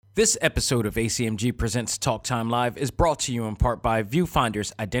This episode of ACMG Presents Talk Time Live is brought to you in part by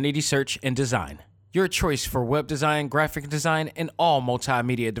Viewfinder's Identity Search and Design. Your choice for web design, graphic design, and all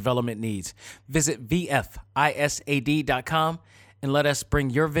multimedia development needs. Visit VFISAD.com and let us bring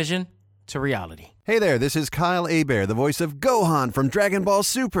your vision to reality. Hey there, this is Kyle Hebert, the voice of Gohan from Dragon Ball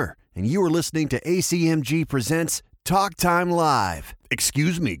Super, and you are listening to ACMG Presents Talk Time Live.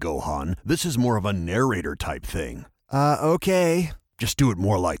 Excuse me, Gohan, this is more of a narrator type thing. Okay. Just do it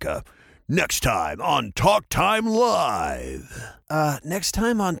more like a, next time on Talk Time Live. Next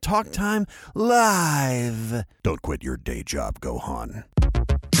time on Talk Time Live. Don't quit your day job, Gohan.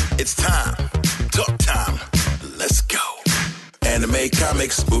 It's time. Talk time. Let's go. Anime,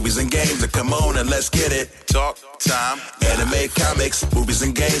 comics, movies, and games that come on and let's get it. Talk time. Anime, comics, movies,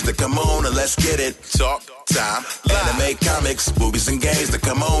 and games that come on and let's get it. Talk time. Anime, comics, movies, and games that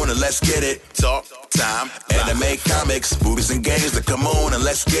come on and let's get it. Talk time. Anime, comics, movies, and games that come on and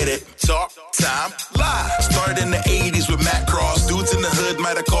let's get it. Talk time live. Started in the 80s with Matt Cross. Dudes in the hood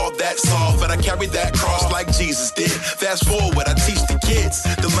might have called that soft, but I carried that cross like Jesus did. Fast forward, I teach the kids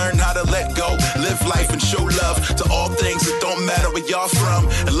to learn how to let go, live life, and show love to all things that don't matter where y'all from.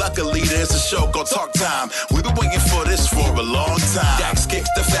 And luckily, there's a show called Talk Time. We've been waiting for this for a long time. Dax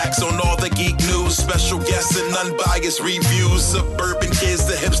kicks the facts on all the geek news, special guests and unbiased reviews. Suburban kids,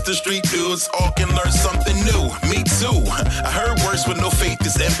 the hipster street dudes, all can learn something new. Me too. I heard words with no faith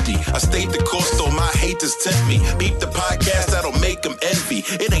is empty. I stayed the course, though my haters tempt me. Beat the podcast, that'll make them envy.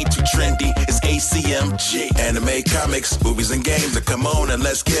 It ain't too trendy, it's ACMG. Anime, comics, movies, and games that come on and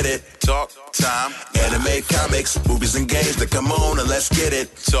let's get it. Talk time. Anime, comics, movies, and games that come on and let's get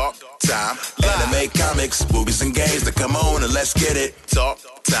it. Talk time. Anime, comics, movies, and games that come on and let's get it. Talk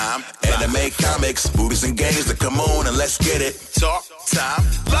time. Anime, comics, movies, and games that come on and let's get it. Talk time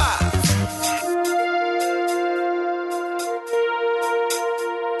live.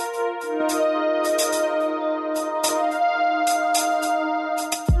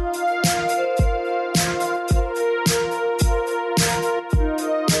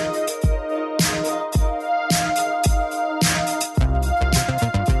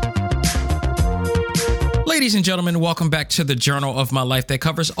 Ladies and gentlemen, welcome back to the journal of my life that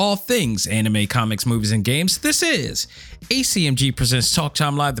covers all things anime, comics, movies, and games. This is ACMG Presents Talk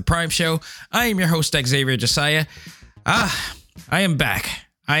Time Live, the Prime Show. I am your host, Xavier Josiah. I am back.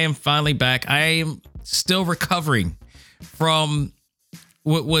 I am finally back. I am still recovering from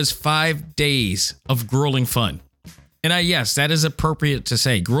what was 5 days of grueling fun. And yes, that is appropriate to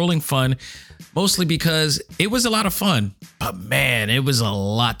say, grueling fun, mostly because it was a lot of fun, but man, it was a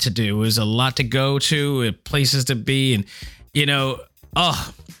lot to do. It was a lot to go to, places to be. And,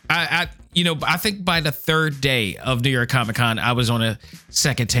 I think by the third day of New York Comic Con, I was on a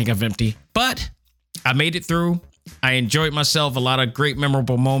second tank of empty, but I made it through. I enjoyed myself, a lot of great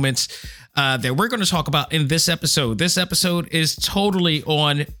memorable moments that we're going to talk about in this episode. This episode is totally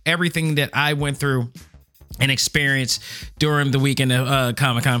on everything that I went through and experienced during the weekend of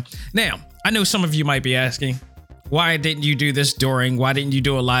Comic Con. Now, I know some of you might be asking, why didn't you do this why didn't you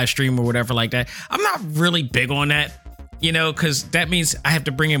do a live stream or whatever like that? I'm not really big on that, because that means I have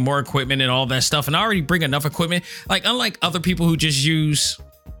to bring in more equipment and all that stuff. And I already bring enough equipment. Like, unlike other people who just use,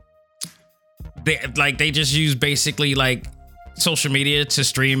 they just use basically like social media to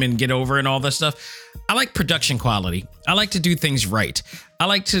stream and get over and all that stuff. I like production quality. I like to do things right. I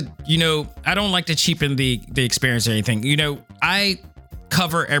like to, I don't like to cheapen the experience or anything. I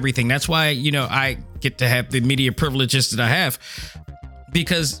cover everything. That's why, I get to have the media privileges that I have,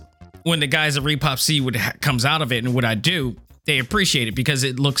 because when the guys at Repop see what comes out of it and what I do, they appreciate it because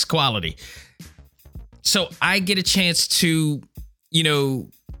it looks quality. So I get a chance to,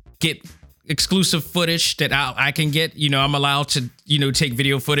 get exclusive footage that I can get. I'm allowed to, take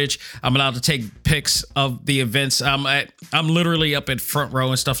video footage. I'm allowed to take pics of the events. I'm literally up at front row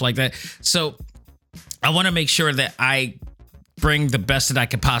and stuff like that. So I want to make sure that I bring the best that I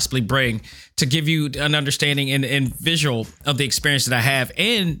could possibly bring to give you an understanding and visual of the experience that I have,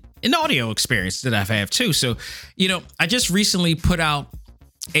 and an audio experience that I've had too. So, I just recently put out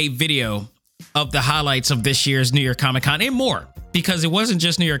a video of the highlights of this year's New York Comic Con and more, because it wasn't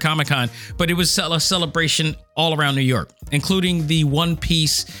just New York Comic Con, but it was a celebration all around New York, including the One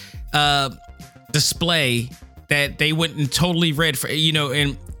Piece display that they went and totally Red for,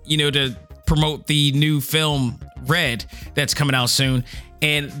 to promote the new film Red that's coming out soon.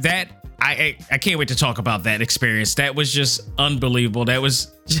 And that I can't wait to talk about that experience. That was just unbelievable. That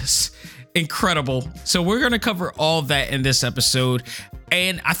was just incredible. So we're going to cover all that in this episode.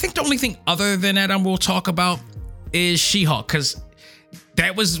 And I think the only thing other than that we'll talk about is She-Hulk, because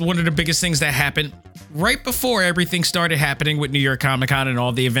that was one of the biggest things that happened right before everything started happening with New York Comic Con and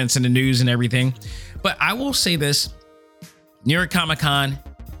all the events in the news and everything. But I will say this, New York Comic Con,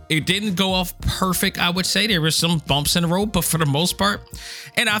 it didn't go off perfect, I would say. There were some bumps in the road, but for the most part,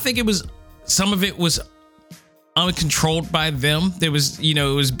 and I think some of it was uncontrolled by them. There was, it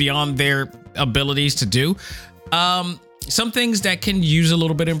was beyond their abilities to do. Some things that can use a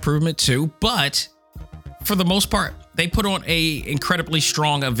little bit of improvement too, but for the most part, they put on a incredibly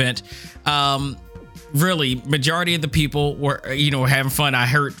strong event. Really, majority of the people were, having fun. I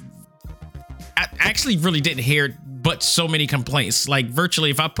actually really didn't hear but so many complaints. Like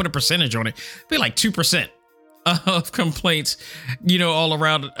virtually, if I put a percentage on it, it'd be like 2% of complaints, all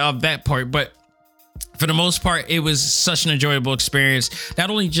around that part. But for the most part, it was such an enjoyable experience,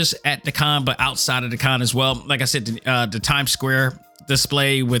 not only just at the con, but outside of the con as well. Like I said, the Times Square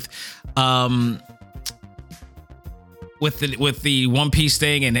display with the One Piece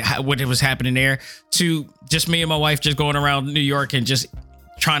thing and what was happening there, to just me and my wife just going around New York and just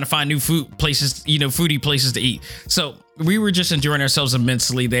trying to find new food places, foodie places to eat. So we were just enjoying ourselves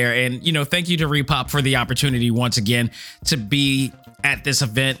immensely there. And, thank you to Repop for the opportunity once again to be at this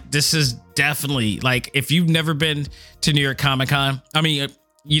event. This is definitely, like, if you've never been to New York Comic Con,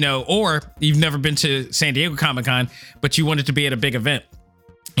 or you've never been to San Diego Comic Con, but you wanted to be at a big event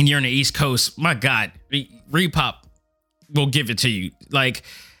and you're on the East Coast, my God, Repop will give it to you. Like,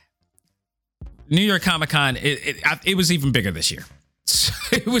 New York Comic Con, it was even bigger this year.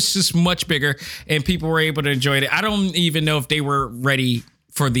 It was just much bigger and people were able to enjoy it. I don't even know if they were ready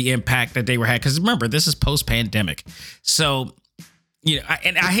for the impact that they were had. Because remember, this is post-pandemic. So,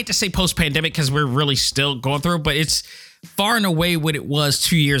 and I hate to say post-pandemic because we're really still going through it, but it's far and away what it was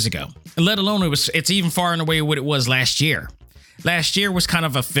 2 years ago. And let alone it's even far and away what it was last year. Last year was kind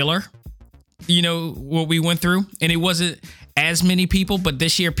of a filler, what we went through. And it wasn't as many people, but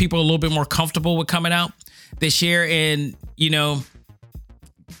this year people are a little bit more comfortable with coming out this year. And,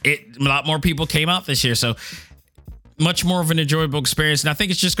 a lot more people came out this year. So much more of an enjoyable experience. And I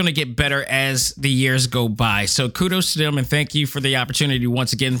think it's just going to get better as the years go by. So kudos to them. And thank you for the opportunity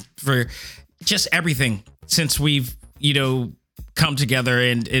once again for just everything since we've, come together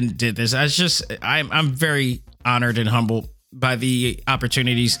and did this. I'm very honored and humbled by the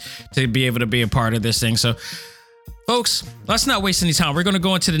opportunities to be able to be a part of this thing. So folks, let's not waste any time. We're going to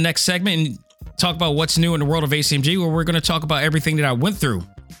go into the next segment and talk about what's new in the world of ACMG, where we're going to talk about everything that I went through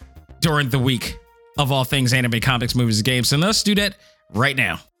during the week of all things anime, comics, movies, and games. And let's do that right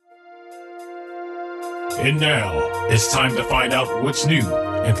now. And now it's time to find out what's new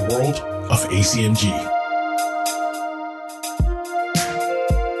in the world of ACMG.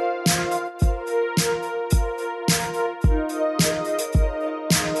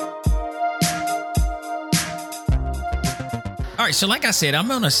 All right, so like I said, I'm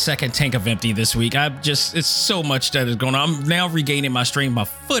on a second tank of empty this week. It's so much that is going on. I'm now regaining my strength. My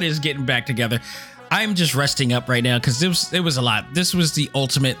foot is getting back together. I'm just resting up right now because it was a lot. This was the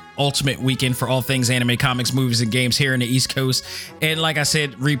ultimate weekend for all things anime, comics, movies, and games here in the East Coast. And like I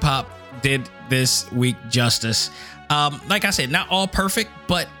said, Repop did this week justice. Like I said, not all perfect,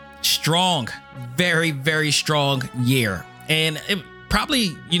 but strong, very, very strong year. And it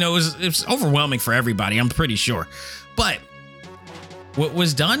probably, it was overwhelming for everybody, I'm pretty sure. But what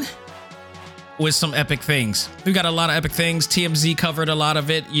was done was some epic things. We got a lot of epic things. TMZ covered a lot of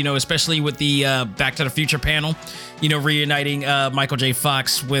it, especially with the Back to the Future panel, reuniting Michael J.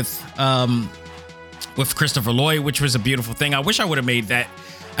 Fox with Christopher Lloyd, which was a beautiful thing. I wish I would have made that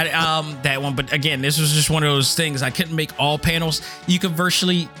one. But again, this was just one of those things. I couldn't make all panels. You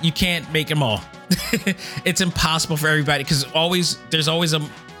can't make them all. It's impossible for everybody because there's always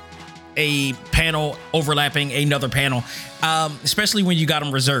a panel overlapping another panel, especially when you got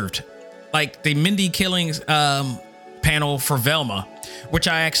them reserved, like the Mindy Killings panel for Velma, which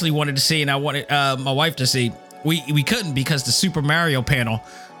I actually wanted to see and I wanted my wife to see. We couldn't because the Super Mario panel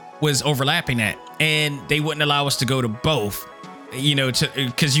was overlapping that, and they wouldn't allow us to go to both,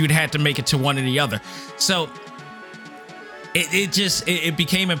 because you'd had to make it to one or the other. So it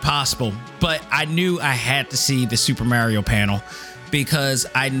became impossible. But I knew I had to see the Super Mario panel, because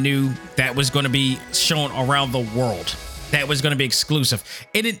I knew that was going to be shown around the world. That was going to be exclusive.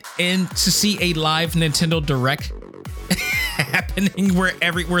 And to see a live Nintendo Direct happening where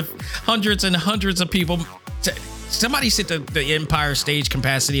hundreds and hundreds of people. Somebody said the Empire stage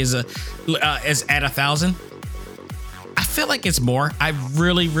capacity is at 1,000. I feel like it's more. I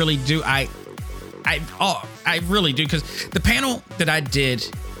really, really do. I really do, because the panel that I did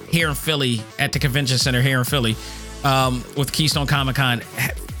here in Philly at the convention center here in Philly, with Keystone Comic Con,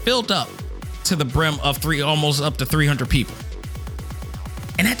 filled up to the brim of almost up to 300 people.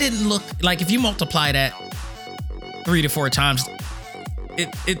 And that didn't look like, if you multiply that 3 to 4 times,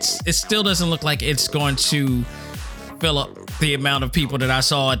 it still doesn't look like it's going to fill up the amount of people that I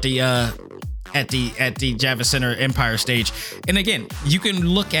saw at the Javits Center Empire stage. And again, you can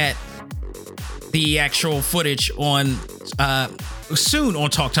look at the actual footage on soon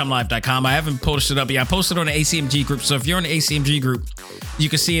on TalkTimeLive.com. I haven't posted it up yet. I posted on the ACMG group. So if you're in the ACMG group, you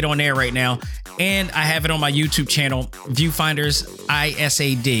can see it on there right now. And I have it on my YouTube channel, Viewfinders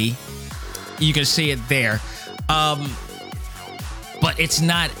ISAD. You can see it there. But it's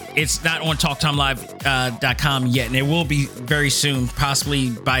not on TalkTimeLive.com yet, and it will be very soon,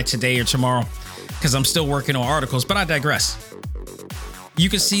 possibly by today or tomorrow, because I'm still working on articles. But I digress. You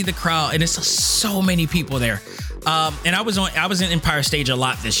can see the crowd, and it's so many people there. And I was in Empire Stage a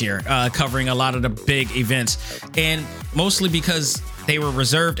lot this year, covering a lot of the big events, and mostly because they were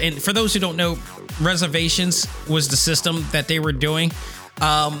reserved. And for those who don't know, reservations was the system that they were doing.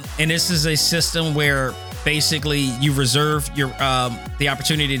 And this is a system where basically you reserve your the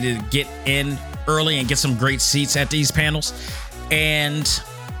opportunity to get in early and get some great seats at these panels. And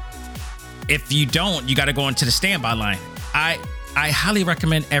if you don't, you got to go into the standby line. I highly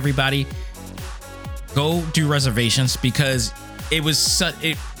recommend everybody go do reservations, because it was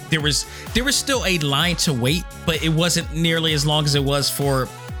there was still a line to wait, but it wasn't nearly as long as it was for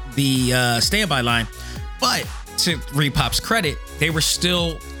the standby line. But to Repop's credit, they were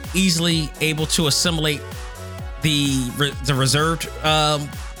still easily able to assimilate the reserved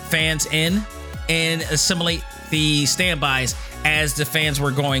fans in and assimilate the standbys as the fans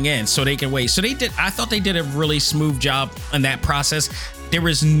were going in, so they can wait. So I thought they did a really smooth job in that process. There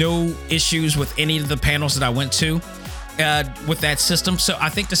was no issues with any of the panels that I went to with that system. So I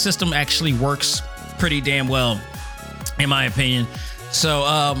think the system actually works pretty damn well, in my opinion. So,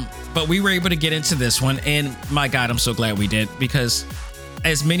 but we were able to get into this one, and my God, I'm so glad we did, because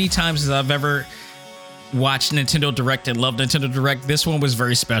as many times as I've ever watched Nintendo Direct and loved Nintendo Direct, this one was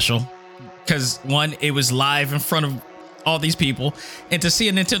very special, because one, it was live in front of all these people, and to see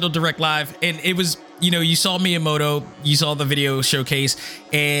a Nintendo Direct live, and it was, you saw Miyamoto, you saw the video showcase,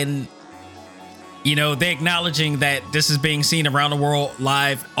 and they acknowledging that this is being seen around the world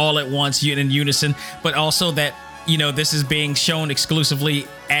live all at once in unison, but also that this is being shown exclusively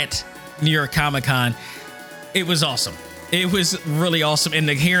at New York Comic Con. It was awesome. It was really awesome, and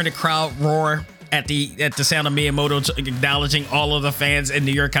hearing the crowd roar at the sound of Miyamoto acknowledging all of the fans in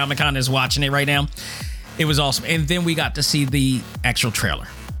New York Comic Con is watching it right now. It was awesome. And then we got to see the actual trailer,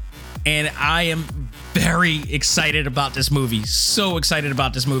 and I am very excited about this movie. So excited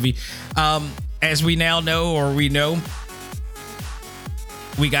about this movie. As we now know, or we know,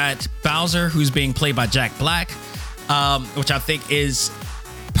 we got Bowser, who's being played by Jack Black, which I think is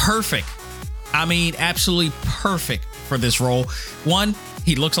perfect. I mean, absolutely perfect for this role. 1,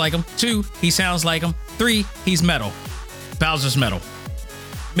 he looks like him. 2, he sounds like him. 3, he's metal. Bowser's metal.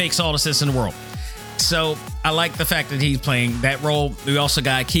 Makes all the sense in the world. So I like the fact that he's playing that role. We also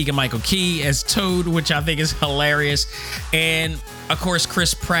got Keegan-Michael Key as Toad, which I think is hilarious. And of course,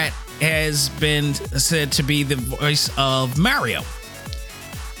 Chris Pratt has been said to be the voice of Mario.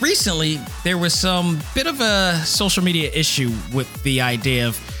 Recently, there was some bit of a social media issue with the idea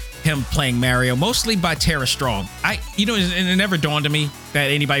of him playing Mario, mostly by Tara Strong. And it never dawned on me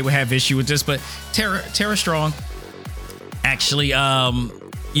that anybody would have issue with this, but Tara Strong actually,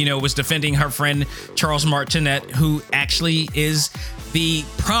 was defending her friend Charles Martinet, who actually is the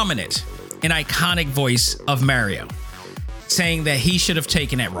prominent and iconic voice of Mario, saying that he should have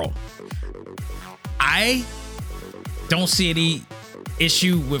taken that role. I don't see any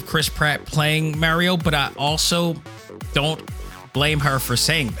issue with Chris Pratt playing Mario, but I also don't blame her for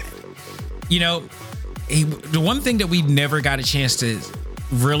saying that. The one thing that we never got a chance to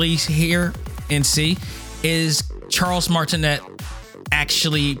really hear and see is Charles Martinet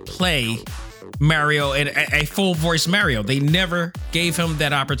actually play Mario and a full voice Mario. They never gave him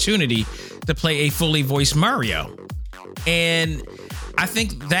that opportunity to play a fully voiced Mario. And I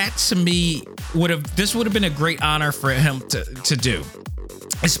think that, to me, would have been a great honor for him to do,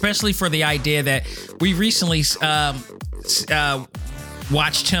 especially for the idea that we recently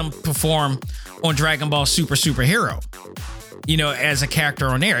watched him perform on Dragon Ball Superhero, as a character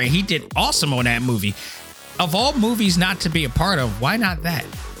on there. And he did awesome on that movie. Of all movies not to be a part of, why not that?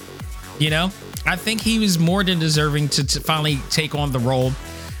 I think he was more than deserving to finally take on the role.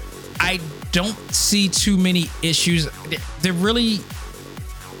 I don't see too many issues.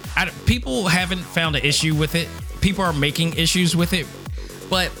 People haven't found an issue with it. People are making issues with it,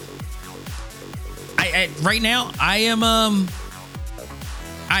 but I right now I am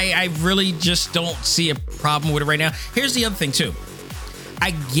I really just don't see a problem with it right now. Here's the other thing too.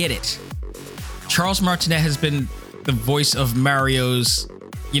 I get it. Charles Martinet has been the voice of Mario's,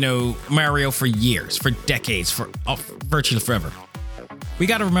 Mario for years, for decades, for virtually forever. We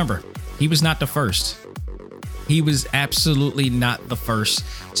got to remember, he was not the first. He was absolutely not the first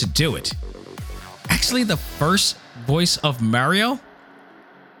to do it. Actually, the first voice of Mario,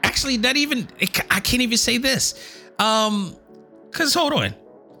 actually, I can't even say this. Because hold on,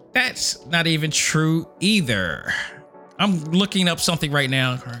 that's not even true either. I'm looking up something right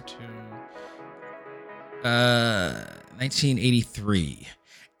now. Cartoon. 1983.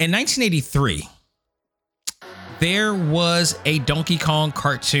 In 1983, there was a Donkey Kong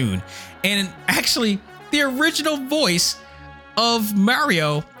cartoon, and actually, the original voice of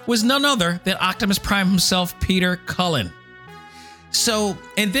Mario was none other than Optimus Prime himself, Peter Cullen. So,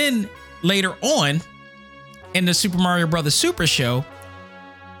 and then later on in the Super Mario Brothers Super Show,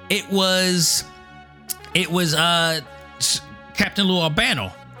 it was Captain Lou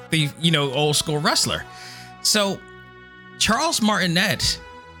Albano, the old school wrestler. So Charles Martinet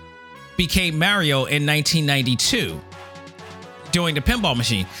became Mario in 1992 doing the pinball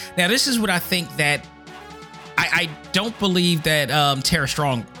machine. Now, this is what I think that I don't believe that Tara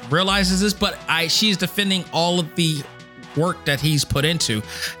Strong realizes this, but she is defending all of the work that he's put into,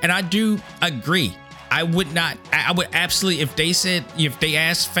 and I do agree. I would absolutely, if they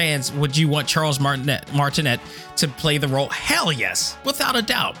asked fans, would you want Charles Martinet to play the role? Hell yes, without a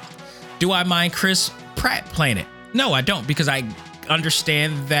doubt. Do I mind Chris Pratt playing it? No, I don't, because I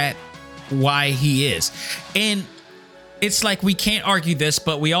understand that why he is. And it's like, we can't argue this,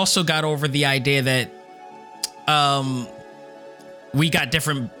 but we also got over the idea that we got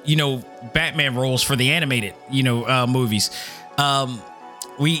different, Batman roles for the animated, movies.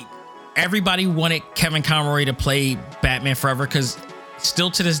 Everybody wanted Kevin Conroy to play Batman Forever because still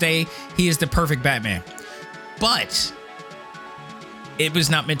to this day, he is the perfect Batman. But it was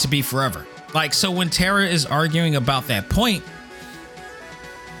not meant to be forever. Like, so when Tara is arguing about that point,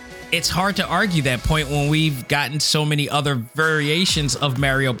 it's hard to argue that point when we've gotten so many other variations of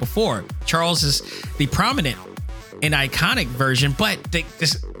Mario before. Charles is the prominent and iconic version, but the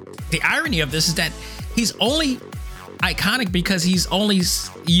irony of this is that he's only iconic because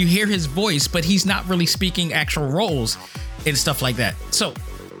you hear his voice, but he's not really speaking actual roles and stuff like that. So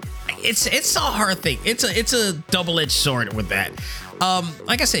it's a hard thing. It's a double-edged sword with that.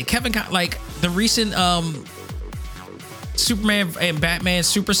 Like I said, like the recent Superman and Batman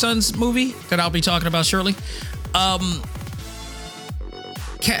Super Sons movie that I'll be talking about shortly. What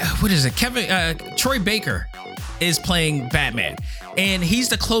is it? Troy Baker is playing Batman, and he's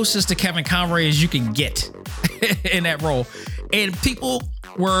the closest to Kevin Conroy as you can get in that role. And people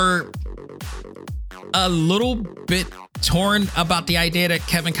were a little bit torn about the idea that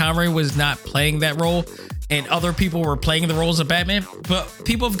Kevin Conroy was not playing that role and other people were playing the roles of Batman, but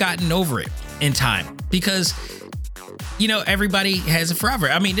people have gotten over it in time because everybody has it forever.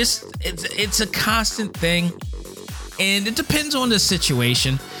 I mean, it's a constant thing, and it depends on the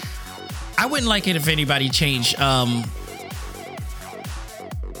situation. I wouldn't like it if anybody changed anybody,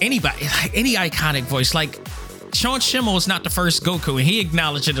 like any iconic voice. Like Sean Schemmel is not the first Goku, and he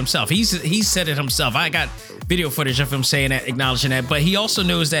acknowledged it himself. He said it himself. I got video footage of him saying that, acknowledging that, but he also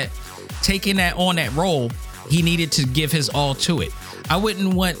knows that taking that on that role, he needed to give his all to it. I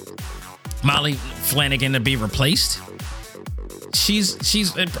wouldn't want Molly Flanagan to be replaced.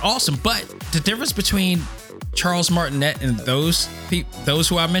 She's awesome, but the difference between Charles Martinet and those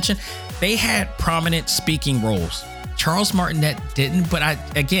who I mentioned, they had prominent speaking roles. Charles Martinet didn't, but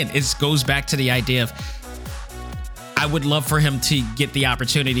it goes back to the idea of I would love for him to get the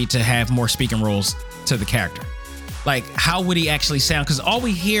opportunity to have more speaking roles to the character. Like, how would he actually sound? Because all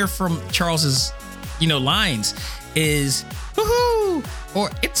we hear from Charles's, lines is "woohoo" or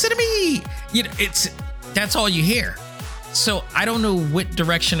 "it's to me." That's all you hear. So I don't know what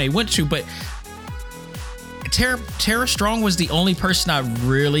direction they went to, but Tara Strong was the only person I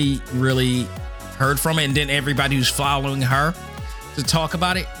really, really heard from it, and then everybody who's following her to talk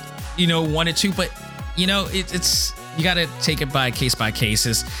about it, wanted to. But it's you got to take it by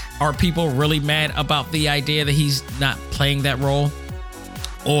case. Are people really mad about the idea that he's not playing that role,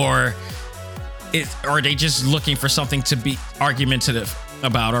 or are they just looking for something to be argumentative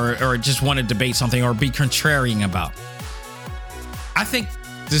about, or just want to debate something or be contrarian about? I think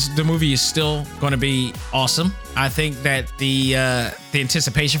the movie is still going to be awesome. I think that the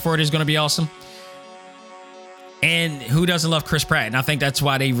anticipation for it is going to be awesome. And who doesn't love Chris Pratt? And I think that's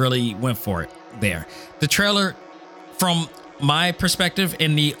why they really went for it there. The trailer, from my perspective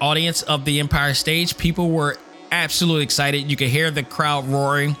in the audience of the Empire Stage, people were absolutely excited. You could hear the crowd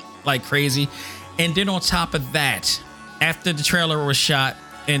roaring like crazy. And then on top of that, after the trailer was shot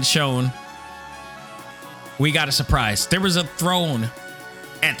and shown, we got a surprise. There was a throne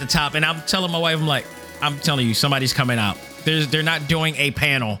at the top, and I'm telling my wife, I'm telling you, somebody's coming out. They're not doing a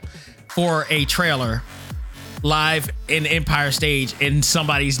panel for a trailer live in Empire Stage, and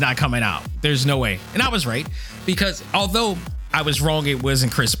somebody's not coming out. There's no way. And I was right, because although I was wrong, it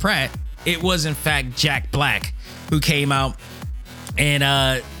wasn't Chris Pratt. It was in fact Jack Black who came out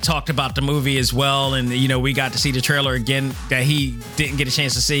and talked about the movie as well. And we got to see the trailer again that he didn't get a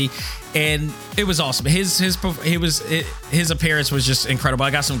chance to see, and it was awesome. His appearance was just incredible.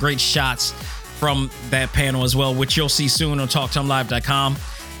 I got some great shots from that panel as well, which you'll see soon on TalkTimeLive.com,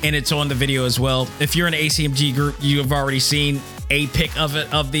 and it's on the video as well. If you're in the ACMG group, you have already seen a pic of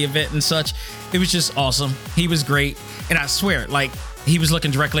the event and such. It was just awesome. He was great, and I swear, he was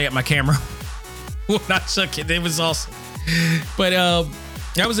looking directly at my camera when I took it. It was awesome. But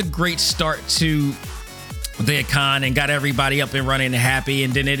that was a great start to the con, and got everybody up and running and happy.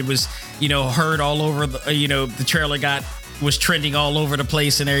 And then it was, heard all over the trailer was trending all over the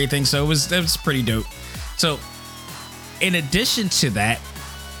place and everything. So that was pretty dope. So in addition to that,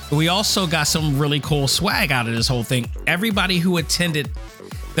 we also got some really cool swag out of this whole thing. Everybody who attended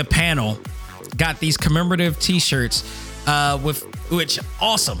the panel got these commemorative t-shirts which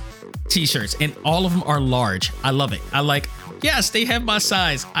awesome t-shirts, and all of them are large. I love it. Yes, they have my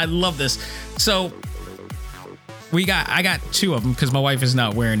size. I love this. So I got 2 of them because my wife is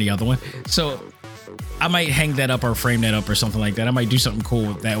not wearing the other one. So I might hang that up or frame that up or something like that. I might do something cool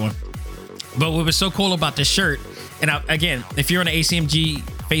with that one. But what was so cool about this shirt, and again, if you're in an ACMG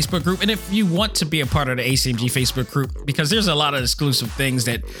Facebook group, and if you want to be a part of the ACMG Facebook group, because there's a lot of exclusive things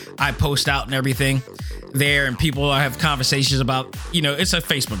that I post out and everything there, and people have conversations about, it's a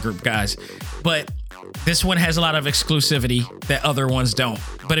Facebook group, guys. But this one has a lot of exclusivity that other ones don't.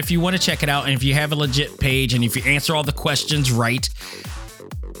 But if you want to check it out, and if you have a legit page, and if you answer all the questions right,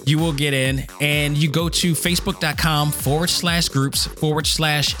 you will get in, and you go to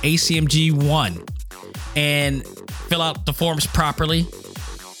facebook.com/groups/ACMG1 and fill out the forms properly,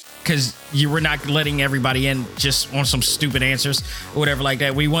 because you were not letting everybody in just on some stupid answers or whatever like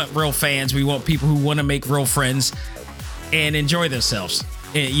that. We want real fans. We want people who want to make real friends and enjoy themselves,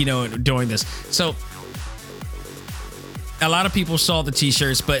 doing this. So a lot of people saw the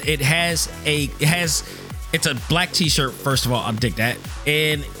t-shirts, but it's a black t-shirt. First of all, I'll dig that.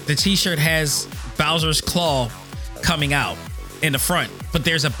 And the t-shirt has Bowser's claw coming out in the front, but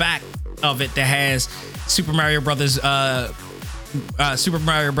there's a back of it that has Super Mario Brothers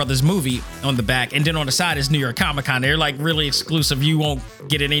movie on the back, and then on the side is New York Comic Con. They're really exclusive. You won't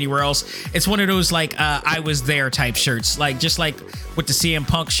get it anywhere else. It's one of those I was there type shirts, just like with the CM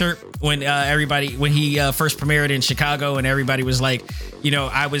Punk shirt when he first premiered in Chicago, and everybody was I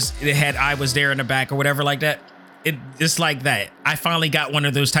was there in the back or whatever like that. It's like that. I finally got one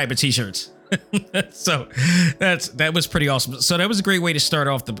of those type of t-shirts. So that was pretty awesome. So that was a great way to start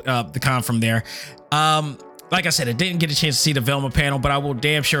off the con from there. Like I said, I didn't get a chance to see the Velma panel, but I will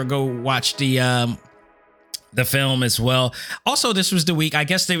damn sure go watch the film as well. Also, this was the week, I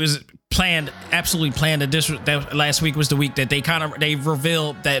guess it was absolutely planned that last week was the week that they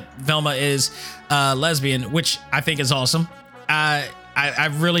revealed that Velma is lesbian, which I think is awesome. I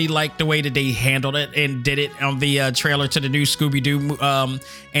really like the way that they handled it and did it on the trailer to the new Scooby-Doo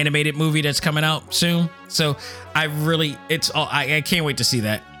animated movie that's coming out soon. So I can't wait to see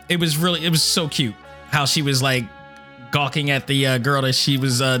that. It was so cute how she was gawking at the girl that she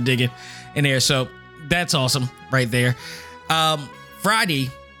was digging in there. So that's awesome right there.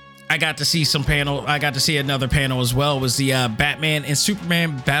 Friday, I got to see another panel as well. It was the Batman and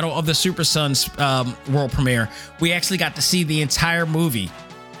Superman Battle of the Super Sons world premiere. We actually got to see the entire movie,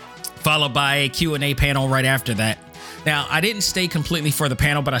 followed by a Q&A panel right after that. Now, I didn't stay completely for the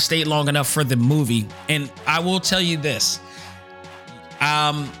panel, but I stayed long enough for the movie. And I will tell you this.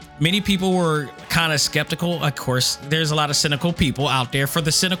 Many people were kind of skeptical. Of course, there's a lot of cynical people out there. For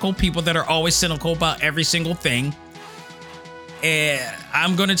the cynical people that are always cynical about every single thing, and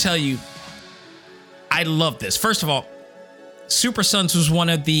I'm going to tell you, I love this. First of all, Super Sons was one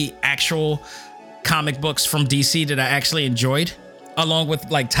of the actual comic books from DC that I actually enjoyed, along with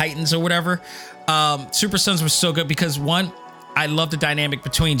Titans or whatever. Super Sons was so good because, one, I love the dynamic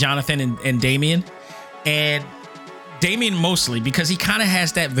between Jonathan and Damian. And Damian mostly because he kind of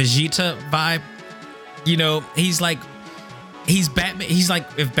has that Vegeta vibe. He's Batman. He's like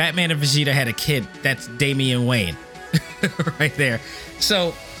if Batman and Vegeta had a kid, that's Damian Wayne right there.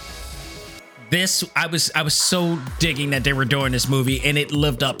 So I was so digging that they were doing this movie, and it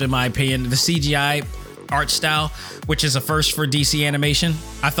lived up in my opinion. The CGI art style, which is a first for DC animation,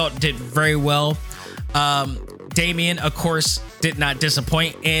 I thought did very well. Damien, of course, did not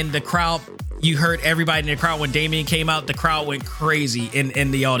disappoint. And the crowd, you heard everybody in the crowd when Damien came out. The crowd went crazy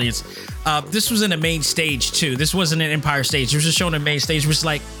in the audience. This was in the main stage too. This wasn't an Empire stage. It was just showing the main stage, which is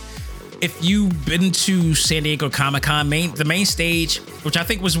like, if you've been to San Diego Comic-Con, the main stage, which I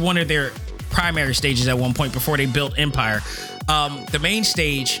think was one of their primary stages at one point before they built Empire, the main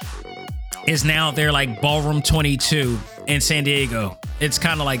stage is now their like Ballroom 22 in San Diego. It's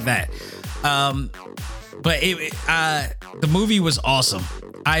kind of like that. But the movie was awesome.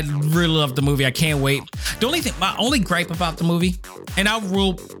 I really loved the movie. I can't wait. My only gripe about the movie, and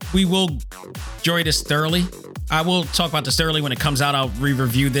we will enjoy this thoroughly. I will talk about this thoroughly when it comes out. I'll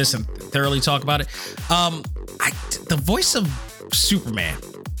re-review this and thoroughly talk about it. The voice of Superman,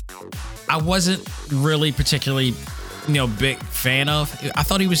 I wasn't really particularly, big fan of. I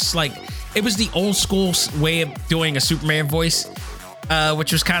thought he was like, it was the old school way of doing a Superman voice,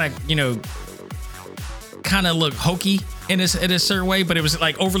 which was kind of, kind of look hokey in a certain way, but it was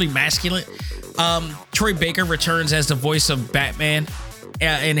like overly masculine. Troy Baker returns as the voice of Batman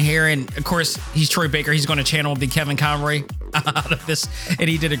in here, and of course he's Troy Baker. He's going to channel the Kevin Conroy out of this, and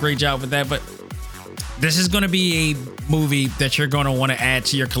he did a great job with that. But this is going to be a movie that you're going to want to add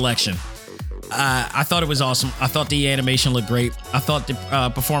to your collection. I thought it was awesome. I thought the animation looked great. I thought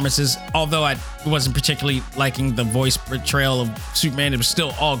the performances, although I wasn't particularly liking the voice portrayal of Superman, it was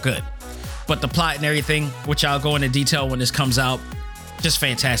still all good. But the plot and everything, which I'll go into detail when this comes out, just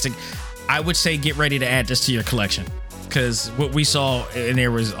fantastic. I would say get ready to add this to your collection, because what we saw in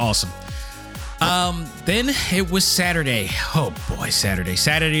there was awesome. Then it was Saturday. Oh boy, Saturday.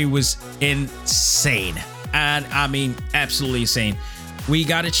 Saturday was insane. And I mean, absolutely insane. We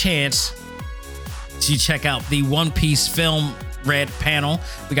got a chance to check out the One Piece film Red panel.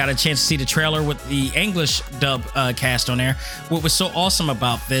 We got a chance to see the trailer with the English dub cast on there. What was so awesome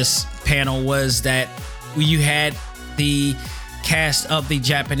about this panel was that you had the cast of the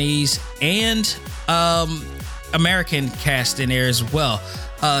Japanese and American cast in there as well.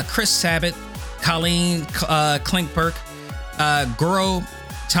 Chris Sabat, Colleen Klinkberg, Goro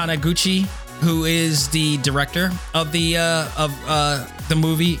Taniguchi, who is the director of the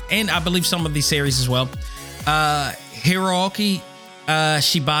movie, and I believe some of the series as well. Hiroaki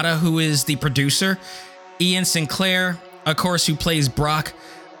Shibata, who is the producer. Ian Sinclair, of course, who plays Brock.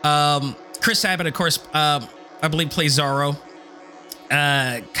 Chris Sabat, of course, I believe plays Zorro.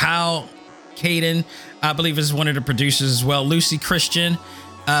 Kyle Caden, I believe, is one of the producers as well. Lucy Christian,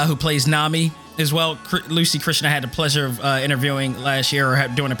 who plays Nami as well. Lucy Christian, I had the pleasure of interviewing last year, or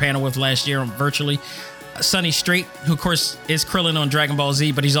doing a panel with last year virtually. Sonny Strait, who of course is Krillin on Dragon Ball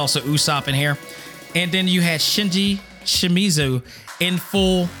Z, but he's also Usopp in here. And then you had Shinji Shimizu in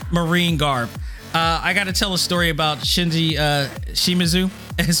full Marine garb. I got to tell a story about Shinji Shimizu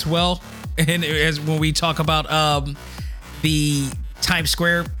as well, and as when we talk about the Times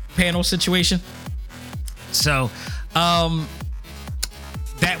Square panel situation. So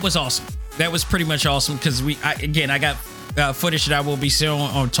that was awesome. That was pretty much awesome, because I got footage that I will be seeing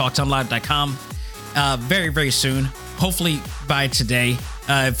on TalkTimeLive.com very, very soon. Hopefully by today,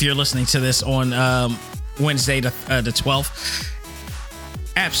 if you're listening to this on Wednesday, the 12th.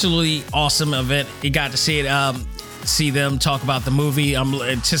 Absolutely awesome event. You got to see it, see them talk about the movie. I'm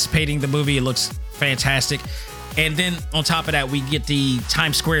anticipating the movie. It looks fantastic. And then on top of that, we get the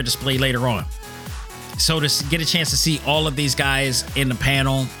Times Square display later on. So to get a chance to see all of these guys in the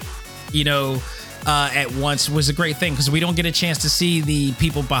panel, at once was a great thing, because we don't get a chance to see the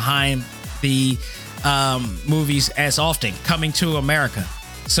people behind the movies as often coming to America.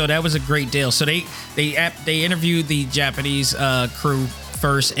 So that was a great deal. So they interviewed the Japanese crew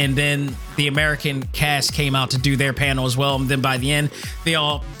first, and then the American cast came out to do their panel as well. And then by the end, they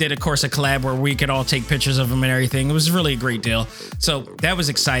all did, of course, a collab where we could all take pictures of them and everything. It was really a great deal. So that was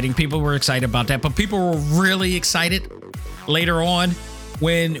exciting. People were excited about that, but people were really excited later on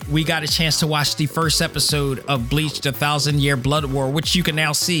when we got a chance to watch the first episode of Bleach: The 1,000-Year Blood War, which you can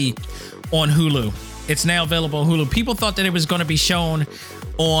now see on Hulu. It's now available on Hulu. People thought that it was going to be shown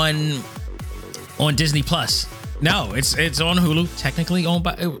on Disney Plus. No, it's on Hulu, technically owned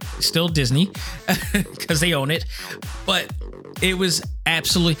by still Disney, because they own it. But it was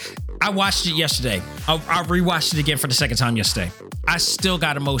absolutely. I watched it yesterday. I rewatched it again for the second time yesterday. I still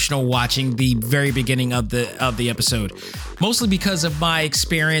got emotional watching the very beginning of the episode, mostly because of my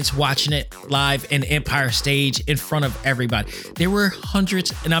experience watching it live in Empire Stage in front of everybody. There were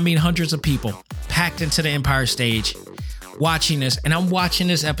hundreds, and I mean hundreds of people packed into the Empire Stage watching this, and I'm watching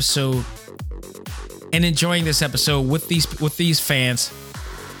this episode and enjoying this episode with these fans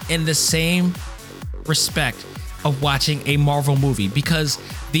in the same respect of watching a Marvel movie, because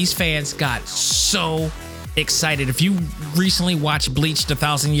these fans got so excited. If you recently watched Bleach: The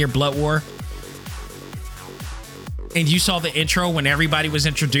 1,000-Year Blood War, and you saw the intro when everybody was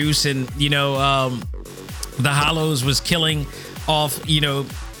introduced, and the Hollows was killing off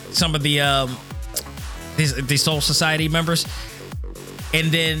some of the Soul Society members,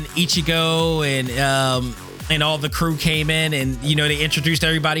 and then Ichigo and all the crew came in, and they introduced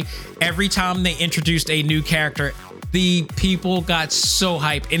everybody. Every time they introduced a new character, the people got so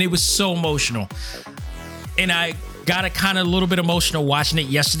hyped, and it was so emotional. And I got a kind of a little bit emotional watching it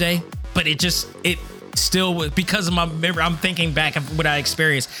yesterday, but it still was because of my memory. I'm thinking back of what I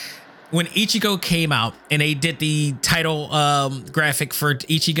experienced when Ichigo came out and they did the title graphic for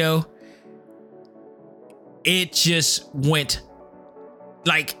Ichigo. It just went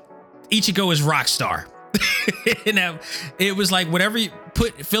like Ichigo is rock star. And it was like whatever you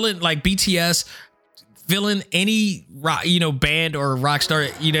fill in, like BTS, fill in any rock, band or rock star,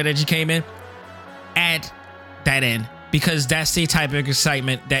 that you came in, add that in, because that's the type of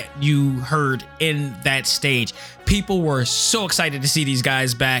excitement that you heard in that stage. People were so excited to see these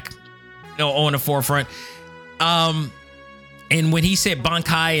guys back on the forefront. And when he said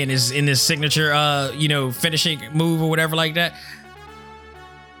Bankai in his signature, finishing move or whatever like that,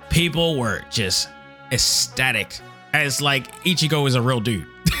 people were just ecstatic, as like Ichigo is a real dude.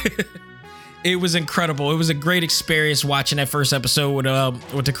 It was incredible. It was a great experience watching that first episode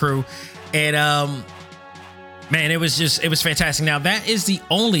with the crew, and man, it was fantastic. Now that is the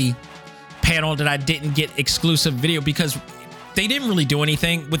only panel that I didn't get exclusive video, because they didn't really do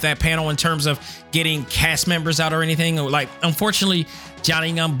anything with that panel in terms of getting cast members out or anything. Like, unfortunately,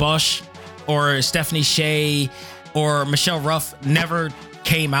 Johnny Young Bush or Stephanie Shea or Michelle Ruff never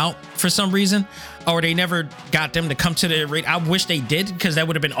came out for some reason, or they never got them to come to the rate. I wish they did, because that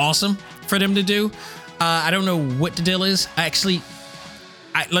would have been awesome for them to do. I don't know what the deal is.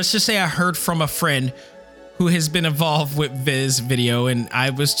 Let's just say I heard from a friend who has been involved with Viz Video, and I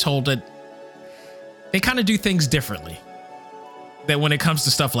was told that they kind of do things differently that when it comes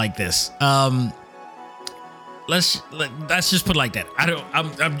to stuff like this. Let's just put it like that.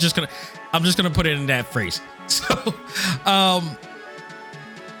 I'm just gonna put it in that phrase. So,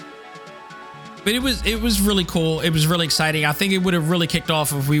 but it was really cool. It was really exciting. I think it would have really kicked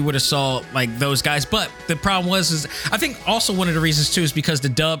off if we would have saw like those guys. But the problem is I think also one of the reasons too is because the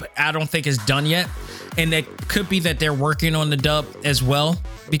dub I don't think is done yet, and it could be that they're working on the dub as well,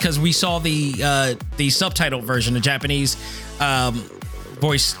 because we saw the subtitled version, the Japanese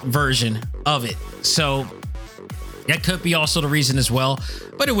voice version of it. So that could be also the reason as well.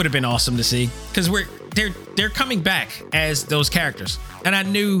 But it would have been awesome to see, because they're coming back as those characters. And I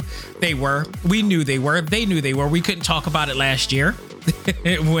knew they were. We knew they were. They knew they were. We couldn't talk about it last year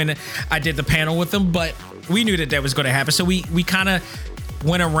when I did the panel with them, but we knew that was going to happen. So we kind of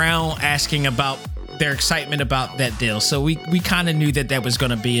went around asking about their excitement about that deal. So we kind of knew that was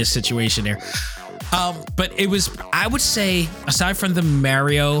going to be a situation there. But it was, I would say, aside from the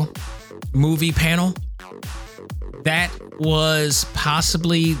Mario movie panel, that was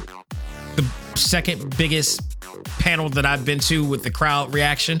possibly the second biggest panel that I've been to with the crowd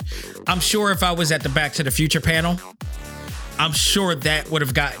reaction. I'm sure if I was at the Back to the Future panel, I'm sure that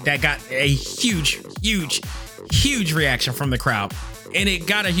got a huge reaction from the crowd. And it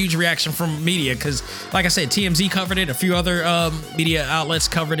got a huge reaction from media, because like I said, TMZ covered it, a few other media outlets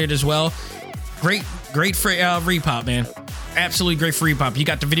covered it as well. Great for Repop, man. Absolutely great for Repop. You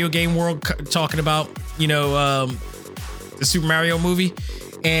got the video game world talking about, the Super Mario movie,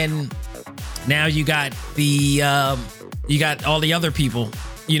 and now you got all the other people,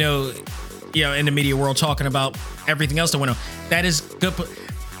 in the media world talking about everything else that went on. That is good.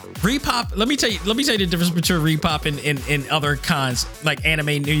 Repop, let me tell you the difference between Repop and other cons like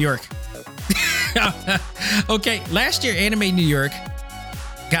Anime New York. Okay, last year Anime New York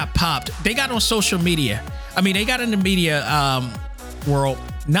got popped. They got on social media. I mean, they got in the media world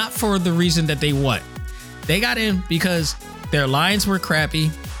not for the reason that they want. They got in because their lines were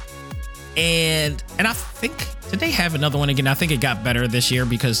crappy, and I think, did they have another one again? I think it got better this year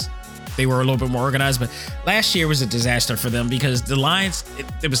because they were a little bit more organized, but last year was a disaster for them because the lines,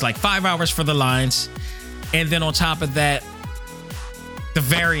 it was like 5 hours for the lines, and then on top of that, the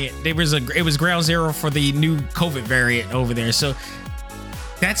variant, it was ground zero for the new COVID variant over there. So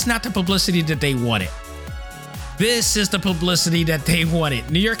that's not the publicity that they wanted. This is the publicity that they wanted.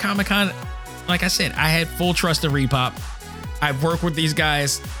 New York Comic Con, like I said, I had full trust in Repop. I've worked with these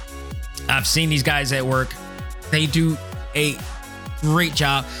guys. I've seen these guys at work. They do a great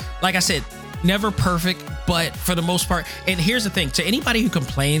job. Like I said, never perfect, but for the most part. And here's the thing, to anybody who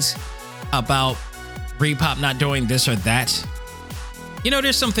complains about Repop not doing this or that,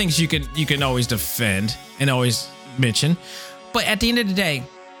 there's some things you can always defend. and always mention. But at the end of the day,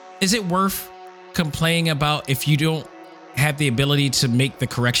 is it worth complaining about if you don't have the ability to make the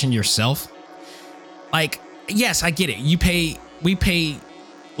correction yourself? Like, yes, I get it. We pay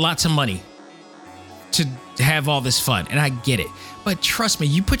lots of money to have all this fun, and I get it. But trust me,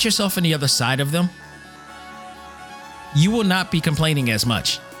 you put yourself on the other side of them, you will not be complaining as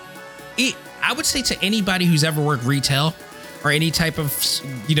much. I would say to anybody who's ever worked retail or any type of,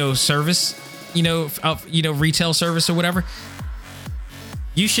 service, retail service or whatever,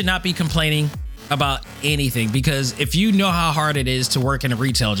 you should not be complaining about anything, because if you know how hard it is to work in a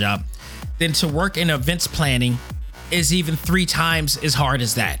retail job, then to work in events planning is even 3 times as hard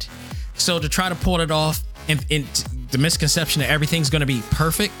as that. So to try to pull it off and the misconception that everything's going to be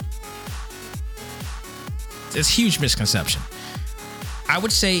perfect, it's a huge misconception. I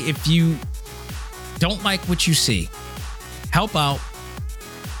would say if you don't like what you see, help out,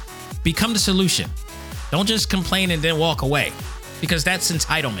 become the solution. Don't just complain and then walk away, because that's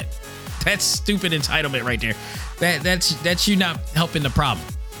entitlement. That's stupid entitlement right there. That's you not helping the problem.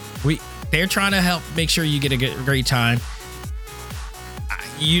 They're trying to help make sure you get a great time.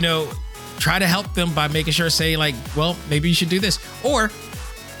 Try to help them by making sure, say like, well, maybe you should do this, or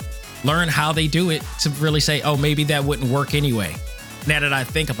learn how they do it to really say, oh, maybe that wouldn't work anyway. Now that I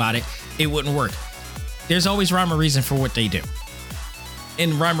think about it, it wouldn't work. There's always rhyme or reason for what they do,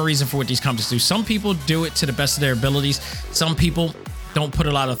 and rhyme or reason for what these companies do. Some people do it to the best of their abilities. Some people don't put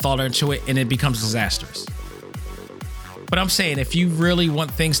a lot of thought into it, and it becomes disastrous. But I'm saying, if you really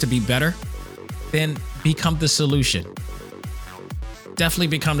want things to be better, then become the solution. Definitely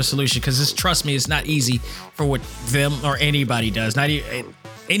become the solution, because trust me, it's not easy for what them or anybody does. Not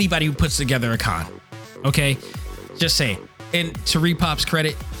anybody who puts together a con. Okay, just saying. And to Repop's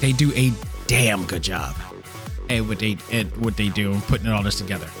credit, they do a damn good job at what they do and putting all this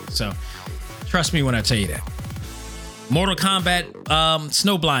together. So trust me when I tell you that. Mortal Kombat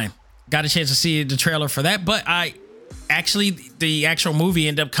Snowblind, got a chance to see the trailer for that, but the actual movie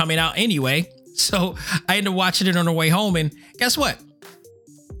ended up coming out anyway, so I ended up watching it on the way home. And guess what?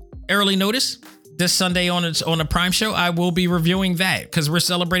 Early notice, this Sunday on the Prime show, I will be reviewing that, because we're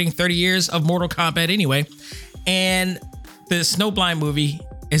celebrating 30 years of Mortal Kombat anyway, and the Snowblind movie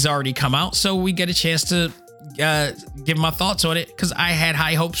has already come out, so we get a chance to give my thoughts on it, because I had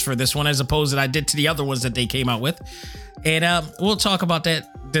high hopes for this one as opposed to I did to the other ones that they came out with. And we'll talk about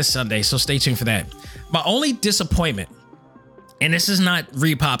that this Sunday, so stay tuned for that. My only disappointment, and this is not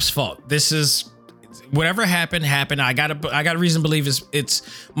Repop's fault, this is whatever happened. I got a reason to believe it's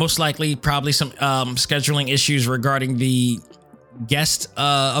most likely probably some scheduling issues regarding the guest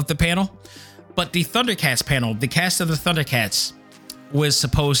of the panel. But the Thundercats panel, the cast of the Thundercats was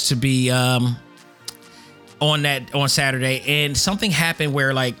supposed to be on Saturday, and something happened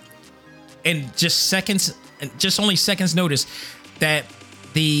where, like, in just only seconds notice, that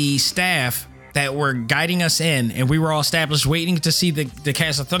the staff that were guiding us in, and we were all established waiting to see the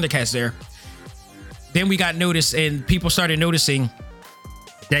cast of Thundercats there. Then we got noticed, and people started noticing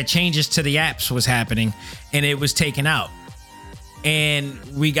that changes to the apps was happening, and it was taken out. And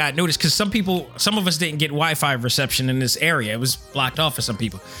we got noticed because some of us didn't get Wi-Fi reception in this area. It was blocked off for some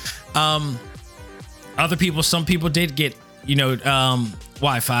people. Some people did get,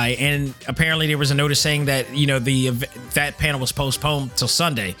 Wi-Fi, and apparently there was a notice saying that, that panel was postponed till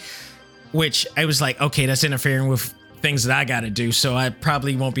Sunday, which I was like, okay, that's interfering with things that I got to do. So I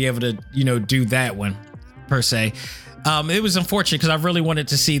probably won't be able to, do that one per se. It was unfortunate because I really wanted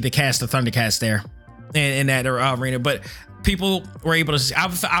to see the cast of Thundercats there in that arena, but people were able to see. I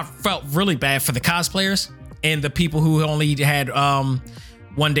felt really bad for the cosplayers and the people who only had 1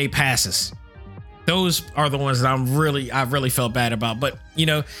 day passes. Those are the ones that I really felt bad about. But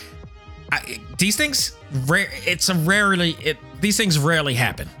these things these things rarely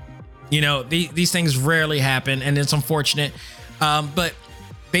happen. These things rarely happen, and it's unfortunate. But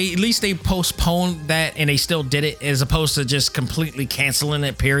at least they postponed that, and they still did it, as opposed to just completely canceling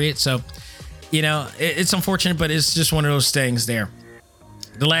it. Period. So, it's unfortunate, but it's just one of those things there.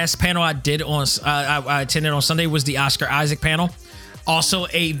 The last panel I attended on Sunday was the Oscar Isaac panel. Also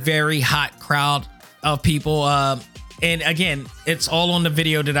a very hot crowd of people. And again, it's all on the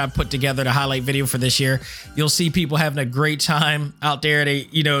video that I put together, the highlight video for this year. You'll see people having a great time out there. They,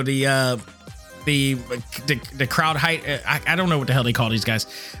 the crowd hype. I don't know what the hell they call these guys.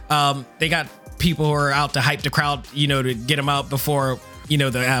 They got people who are out to hype the crowd, to get them out before,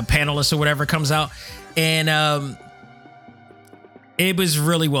 the panelists or whatever comes out. And it was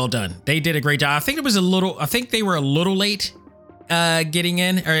really well done. They did a great job. I think they were a little late getting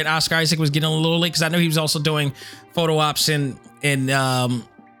in, or Oscar Isaac was getting a little late, because I know he was also doing photo ops in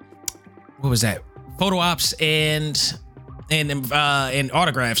what was that? photo ops and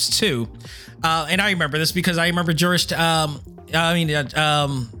autographs too. And I remember this because I remember Fred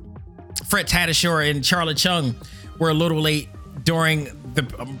Tatasciore and Charlotte Chung were a little late during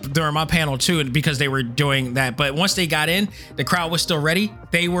my panel too, because they were doing that. But once they got in, the crowd was still ready.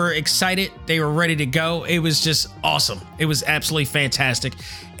 They were excited. They were ready to go. It was just awesome. It was absolutely fantastic.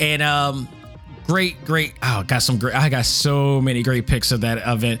 And great. Oh, I got so many great pics of that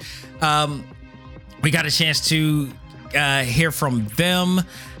event. We got a chance to hear from them,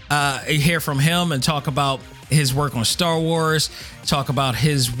 hear from him, and talk about his work on Star Wars, talk about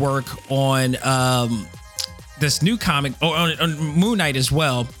his work on this new comic, on Moon Knight as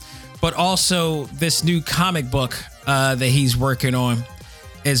well, but also this new comic book that he's working on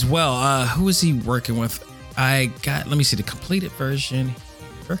as well. Who is he working with? Let me see the completed version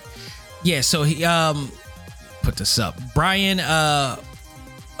here. Yeah, so he put this up. Brian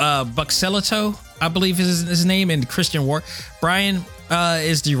Buccellato, I believe is his name, and Christian Ward. Brian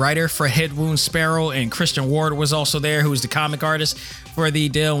is the writer for Head Wound Sparrow, and Christian Ward was also there, who was the comic artist for the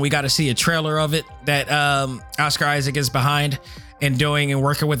deal. And we got to see a trailer of it that Oscar Isaac is behind and doing and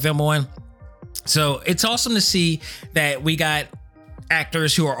working with them on. So it's awesome to see that we got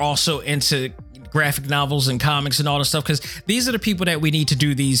actors who are also into graphic novels and comics and all this stuff, because these are the people that we need to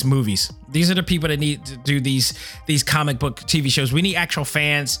do these movies. These are the people that need to do these comic book TV shows. We need actual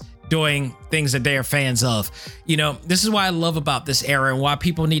fans doing things that they are fans of. You know, this is why I love about this era, and why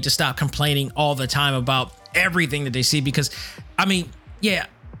people need to stop complaining all the time about everything that they see. Because, I mean, yeah,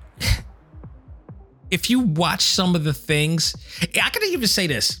 if you watch some of the things, I could even say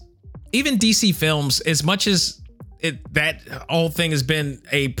this, even DC films, as much as that whole thing has been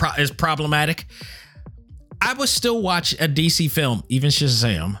is problematic, I would still watch a DC film, even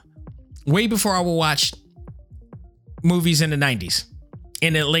Shazam, way before I would watch movies in the 90s,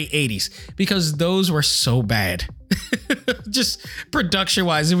 in the late 80s, because those were so bad. Just production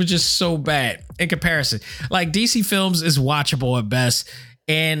wise, it was just so bad in comparison. Like, DC films is watchable at best,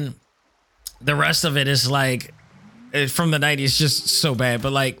 and the rest of it is like from the 90s, just so bad.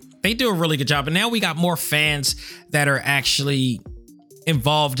 But like, they do a really good job. And now we got more fans that are actually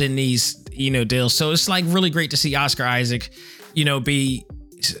involved in these, deals. So it's like really great to see Oscar Isaac, be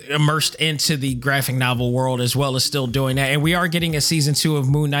immersed into the graphic novel world, as well as still doing that. And we are getting a season 2 of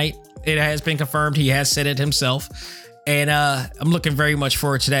Moon Knight. It has been confirmed. He has said it himself. And I'm looking very much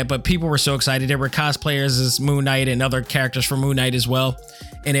forward to that. But people were so excited. There were cosplayers as Moon Knight and other characters from Moon Knight as well.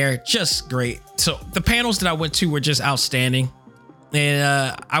 And they're just great. So the panels that I went to were just outstanding.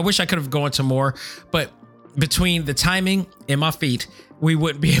 And I wish I could have gone to more, but between the timing and my feet, we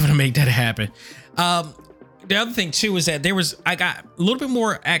wouldn't be able to make that happen. The other thing too is that I got a little bit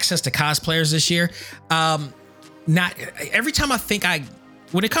more access to cosplayers this year. Not every time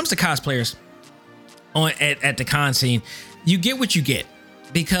when it comes to cosplayers at the con scene, you get what you get,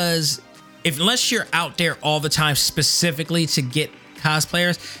 because unless you're out there all the time specifically to get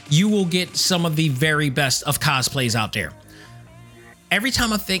cosplayers, you will get some of the very best of cosplays out there. Every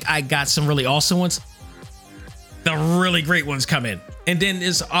time I think I got some really awesome ones, the really great ones come in. And then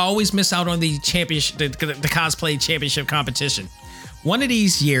I always miss out on the championship, the cosplay championship competition. One of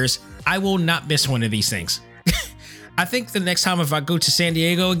these years, I will not miss one of these things. I think the next time, if I go to San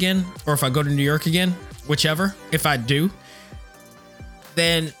Diego again, or if I go to New York again, whichever, if I do,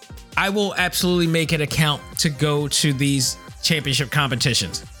 then I will absolutely make it a count to go to these championship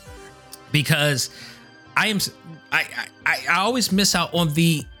competitions, because I always miss out on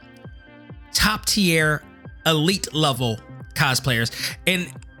the top tier elite level cosplayers.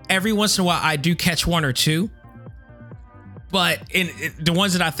 And every once in a while I do catch one or two, but in the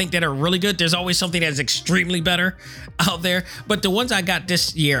ones that I think that are really good, there's always something that's extremely better out there. But the ones I got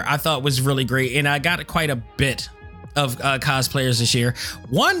this year, I thought was really great. And I got quite a bit of cosplayers this year.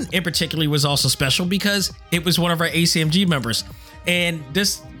 One in particular was also special because it was one of our ACMG members. And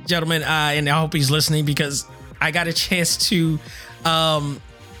this gentleman, and I hope he's listening, because I got a chance to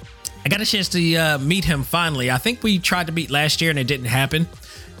meet him finally. I think we tried to meet last year and it didn't happen.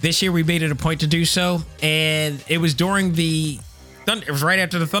 This year we made it a point to do so, and it was during it was right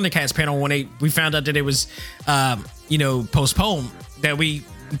after the Thundercats panel when we found out that it was postponed, that we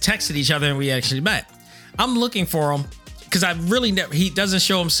texted each other and we actually met. I'm looking for him because he doesn't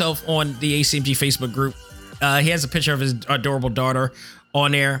show himself on the ACMG Facebook group. He has a picture of his adorable daughter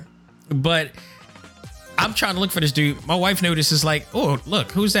on there, but I'm trying to look for this dude. My wife notices, like, oh,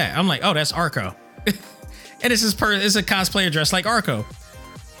 look, who's that? I'm like, oh, that's Arco. And it's a cosplayer dressed like Arco.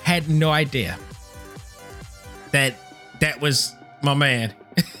 Had no idea that was my man.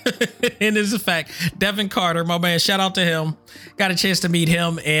 And it's a fact. Devin Carter, my man, shout out to him. Got a chance to meet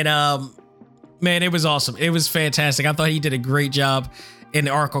him. And Man, it was awesome. It was fantastic. I thought he did a great job in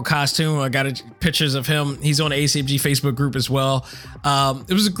the Oracle costume. I got pictures of him. He's on the ACMG Facebook group as well.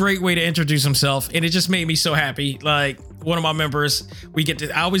 It was a great way to introduce himself, and it just made me so happy. Like, one of my members,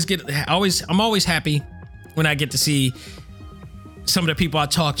 I'm always happy when I get to see some of the people I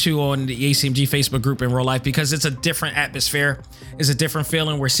talk to on the ACMG Facebook group in real life, because it's a different atmosphere. It's a different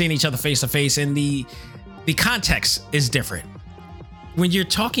feeling. We're seeing each other face to face, and the context is different. When you're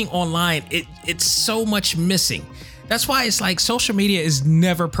talking online, it's so much missing. That's why it's like social media is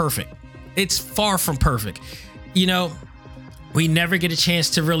never perfect. It's far from perfect. You know, we never get a chance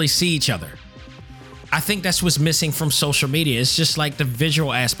to really see each other. I think that's what's missing from social media. It's just like the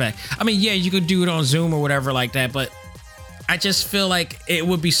visual aspect. I mean, yeah, you could do it on Zoom or whatever like that, but I just feel like it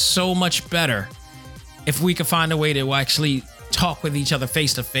would be so much better if we could find a way to actually talk with each other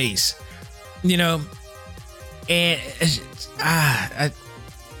face to face, you know? And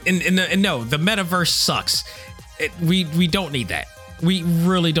no, the metaverse sucks. We don't need that. We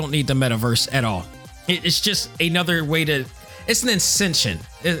really don't need the metaverse at all. It's just another way to. It's an ascension.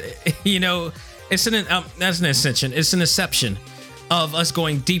 You know, that's an ascension. It's an inception of us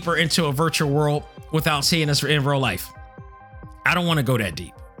going deeper into a virtual world without seeing us in real life. I don't want to go that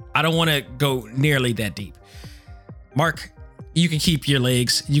deep. I don't want to go nearly that deep. Mark, you can keep your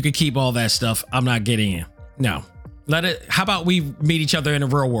legs. You can keep all that stuff. I'm not getting in. No. How about we meet each other in the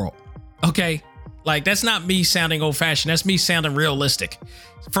real world? Okay. Like, that's not me sounding old fashioned. That's me sounding realistic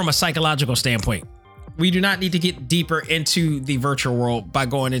from a psychological standpoint. We do not need to get deeper into the virtual world by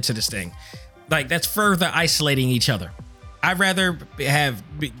going into this thing. Like, that's further isolating each other. I'd rather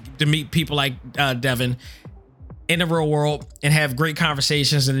to meet people like Devin in the real world and have great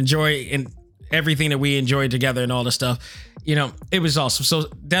conversations and enjoy everything that we enjoyed together and all the stuff. You know, it was awesome. So,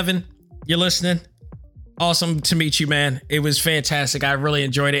 Devin, you're listening. Awesome to meet you, man. It was fantastic. I really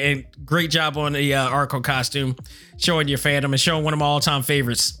enjoyed it. And great job on the Oracle costume, showing your fandom and showing one of my all-time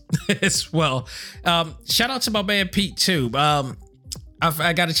favorites as well. Shout out to my man Pete, too.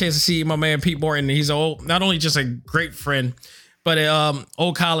 I got a chance to see my man Pete Morton. He's not only just a great friend, but an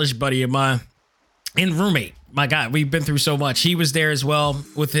old college buddy of mine and roommate. My God, we've been through so much. He was there as well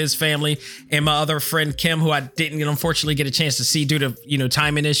with his family, and my other friend Kim, who I didn't unfortunately get a chance to see due to, you know,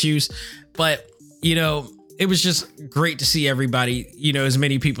 timing issues. But, you know, it was just great to see everybody, you know, as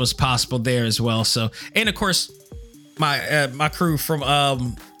many people as possible there as well. So, and of course, my crew from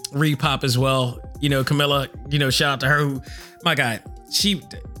Repop as well. You know, Camilla, you know, shout out to her. Who, my God, she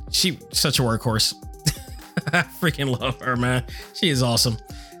such a workhorse. I freaking love her, man. She is awesome.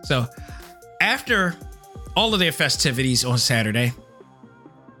 So after all of their festivities on Saturday,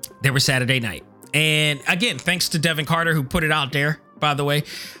 they were Saturday night. And again, thanks to Devin Carter, who put it out there, by the way,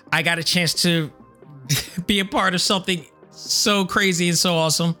 I got a chance to be a part of something so crazy and so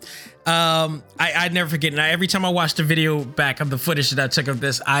awesome. I'd never forget it. Now, every time I watch the video back of the footage that I took of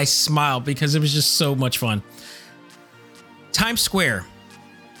this, I smile because it was just so much fun. Times Square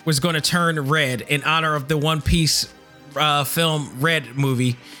was going to turn red in honor of the One Piece film Red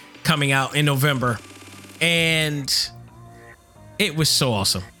movie coming out in November. And it was so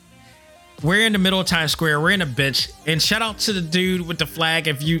awesome. We're in the middle of Times Square. We're in a bench, and shout out to the dude with the flag.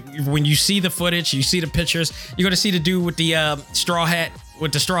 When you see the footage, you see the pictures, you're gonna see the dude with the straw hat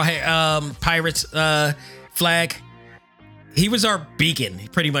Pirates flag. He was our beacon,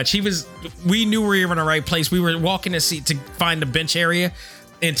 pretty much. We knew we were in the right place. We were walking to find the bench area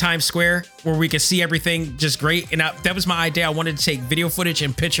in Times Square where we could see everything just great. And that was my idea. I wanted to take video footage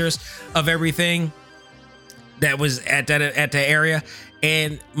and pictures of everything that was at the area.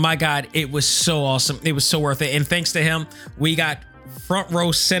 And my God, it was so awesome. It was so worth it. And thanks to him, we got front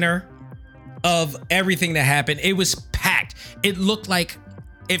row center of everything that happened. It was packed. It looked like,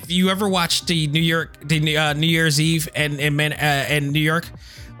 if you ever watched the New Year's Eve in New York,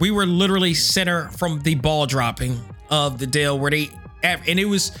 we were literally center from the ball dropping of the deal where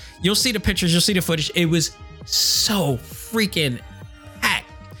you'll see the pictures, you'll see the footage. It was so freaking packed.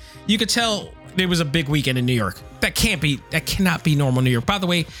 You could tell there was a big weekend in New York. That cannot be normal New York. By the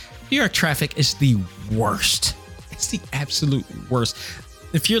way, New York traffic is the worst. It's the absolute worst.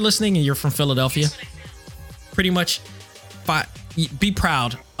 If you're listening and you're from Philadelphia, pretty much be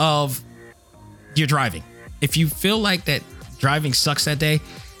proud of your driving. If you feel like that driving sucks that day,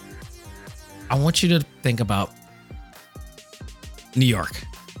 I want you to think about New York,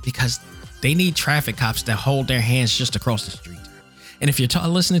 because they need traffic cops that hold their hands just across the street. And if you're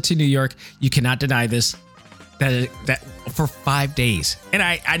listening to New York, you cannot deny this, that for 5 days. And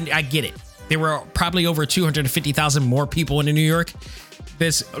I get it. There were probably over 250,000 more people in New York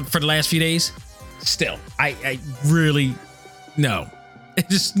for the last few days. Still, I really, no.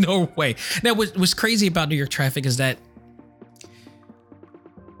 There's no way. Now, what's crazy about New York traffic is that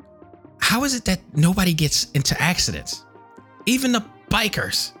how is it that nobody gets into accidents? Even the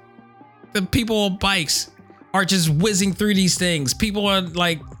bikers, the people on bikes are just whizzing through these things. People are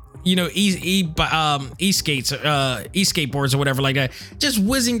like, e-skates, e-skateboards or whatever like that, just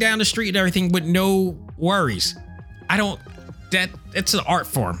whizzing down the street and everything with no worries. It's an art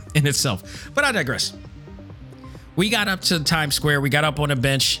form in itself, but I digress. We got up to Times Square. We got up on a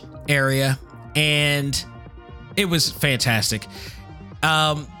bench area and it was fantastic.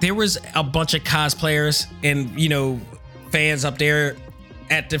 There was a bunch of cosplayers and, fans up there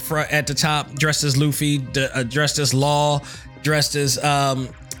at the front, at the top, dressed as Luffy, dressed as Law, dressed as,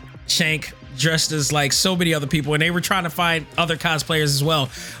 Shank, dressed as like so many other people. And they were trying to find other cosplayers as well.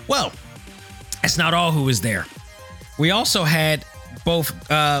 Well, that's not all who was there. We also had both,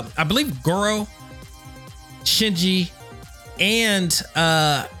 I believe Goro, Shinji, and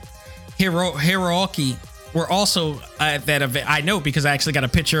Hiroaki were also at that event. I know because I actually got a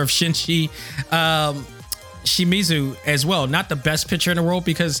picture of Shinji Shimizu as well. Not the best picture in the world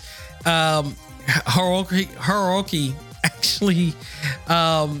because Hiroaki actually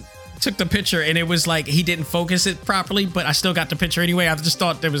took the picture and it was like he didn't focus it properly, but I still got the picture anyway. I just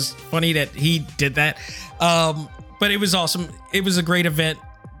thought it was funny that he did that. But it was awesome. It was a great event.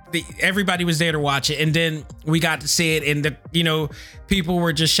 Everybody was there to watch it, and then we got to see it, and people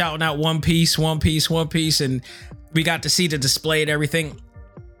were just shouting out One Piece, One Piece, One Piece, and we got to see the display and everything.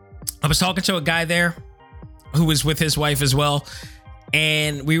 I was talking to a guy there who was with his wife as well,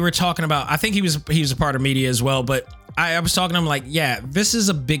 and we were talking about, I think he was a part of media as well, but I was talking to him like, yeah, this is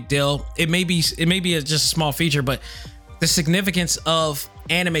a big deal. It may be just a small feature, but the significance of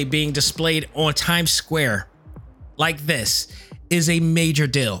anime being displayed on Times Square like this is a major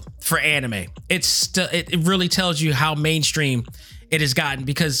deal for anime. It really tells you how mainstream it has gotten,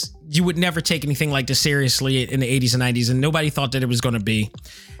 because you would never take anything like this seriously in the 80s and 90s, and nobody thought that it was going to be.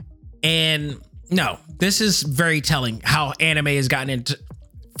 And no, this is very telling how anime has gotten into,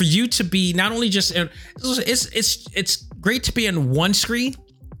 for you to be not only just it's great to be in one screen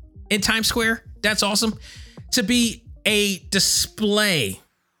in Times Square. That's awesome. To be a display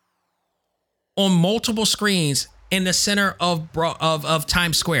on multiple screens in the center of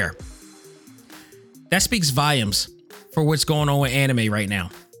Times Square. That speaks volumes for what's going on with anime right now.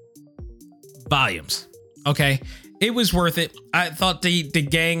 Volumes. Okay. It was worth it. I thought the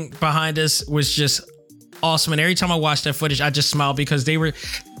gang behind us was just awesome. And every time I watched that footage, I just smiled because the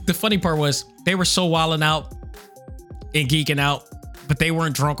funny part was they were so wilding out and geeking out, but they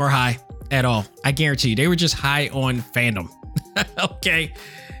weren't drunk or high at all. I guarantee you, they were just high on fandom. Okay.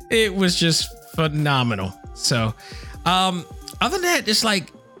 It was just phenomenal. So, other than that, it's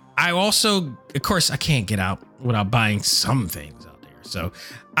like, I also, of course, I can't get out without buying some things out there. So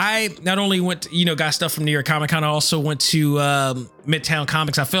I not only went to, got stuff from New York Comic Con, I also went to Midtown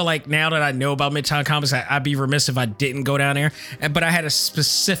Comics. I feel like now that I know about Midtown Comics, I'd be remiss if I didn't go down there. But I had a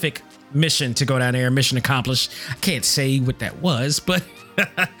specific mission to go down there, mission accomplished. I can't say what that was, but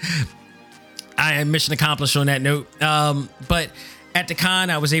I am mission accomplished on that note. But at the con,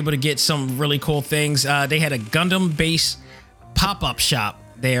 I was able to get some really cool things. They had a Gundam-based pop-up shop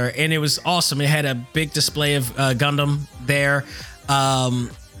there, and it was awesome. It had a big display of Gundam there. And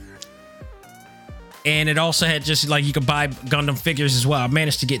it also had just like, you could buy Gundam figures as well. I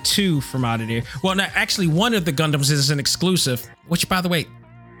managed to get 2 from out of there. Well, no, actually, one of the Gundams is an exclusive, which, by the way,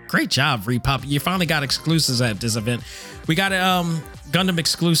 great job, Repop. You finally got exclusives at this event. We got a Gundam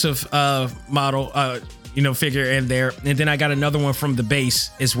exclusive model, figure in there, and then I got another one from the base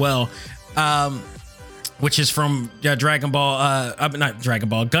as well, which is from Gundam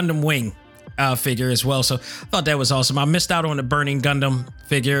Wing figure as well. So I thought that was awesome. I missed out on the Burning Gundam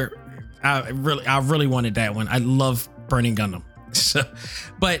figure. I really wanted that one. I love Burning Gundam. So,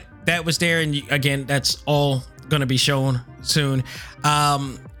 but that was there, and again, that's all gonna be shown soon.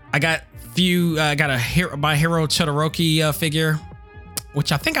 I got a My Hero Todoroki figure,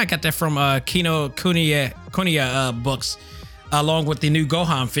 which I think I got that from Kino Kuniya books, along with the new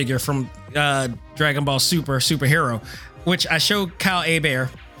Gohan figure from Dragon Ball Superhero, which I showed Kyle Abear.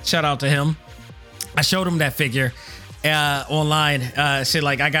 Shout out to him. I showed him that figure online. Said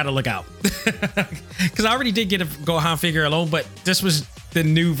like, I gotta look out, because I already did get a Gohan figure alone, but this was the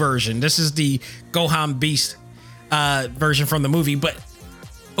new version. This is the Gohan Beast version from the movie, but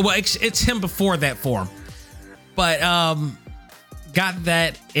it's him before that form. But got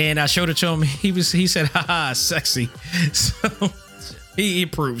that, and I showed it to him. He said, haha, sexy. So he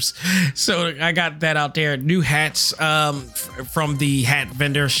approves. So I got that out there. New hats from the hat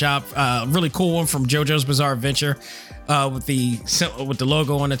vendor shop. Really cool one from JoJo's Bizarre Adventure. with the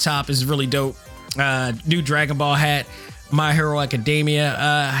logo on the top is really dope. New Dragon Ball hat, My Hero Academia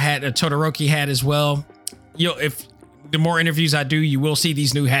hat, a Todoroki hat as well. If the more interviews I do, you will see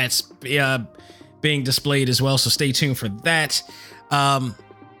these new hats being displayed as well. So stay tuned for that.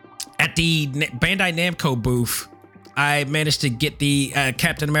 At the Bandai Namco booth, I managed to get the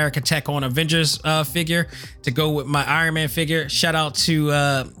Captain America Tech on Avengers figure to go with my Iron Man figure. Shout out to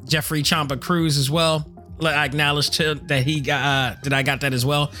Jeffrey Chamba Cruz as well. I acknowledge that I got that as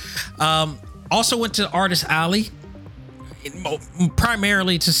well. Also went to Artist Alley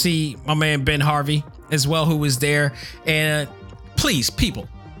primarily to see my man Ben Harvey as well, who was there. And please, people,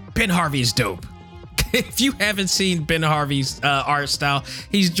 Ben Harvey is dope. If you haven't seen Ben Harvey's art style,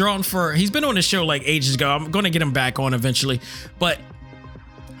 he's been on the show like ages ago. I'm going to get him back on eventually, but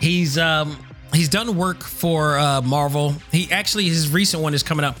he's done work for Marvel. His recent one is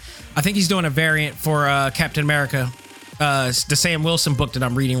coming up. I think he's doing a variant for Captain America, the Sam Wilson book that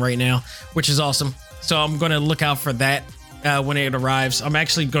I'm reading right now, which is awesome. So I'm going to look out for that when it arrives. I'm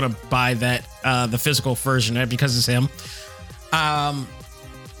actually going to buy that, the physical version, because it's him.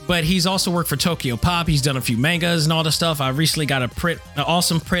 But he's also worked for Tokyo Pop. He's done a few mangas and all this stuff. I recently got an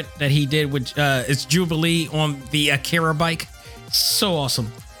awesome print that he did with it's Jubilee on the Akira bike. So awesome.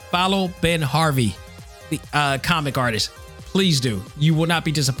 Follow Ben Harvey, the comic artist. Please do. You will not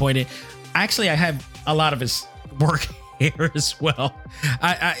be disappointed. Actually, I have a lot of his work here as well.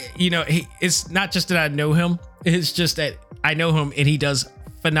 It's not just that I know him. It's just that I know him and he does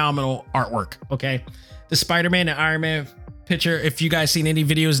phenomenal artwork. Okay. The Spider-Man and Iron Man picture, if you guys seen any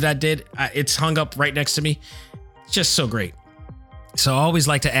videos that I did, it's hung up right next to me. It's just so great. So I always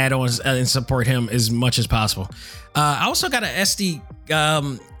like to add on and support him as much as possible. I also got an SD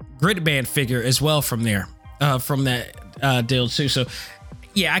Gridman figure as well from there, from that deal too. So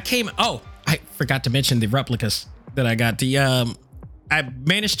yeah, I forgot to mention the replicas that I got. I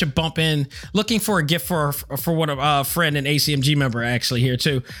managed to bump in looking for a gift for one of a friend and ACMG member actually here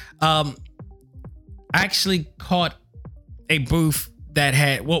too. I actually caught a booth that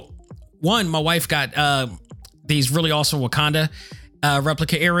had, my wife got these really awesome Wakanda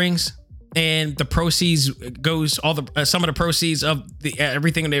replica earrings, and the proceeds goes some of the proceeds of the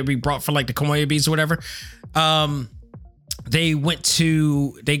everything that we brought for like the Komoya beads or whatever. They go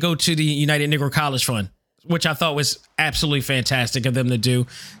to the United Negro College Fund, which I thought was absolutely fantastic of them to do.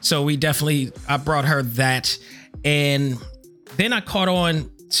 So I brought her that, and then I caught on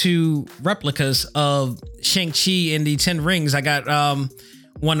to replicas of Shang-Chi and the 10 rings. I got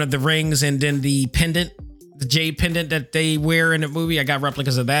one of the rings and then the pendant, the jade pendant that they wear in the movie. I got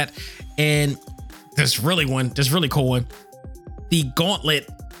replicas of that. And this really cool one. The gauntlet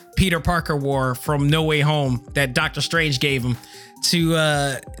Peter Parker wore from No Way Home that Doctor Strange gave him to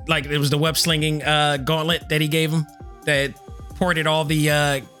it was the web slinging gauntlet that he gave him that ported all the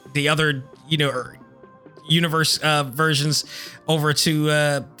other, universe versions over to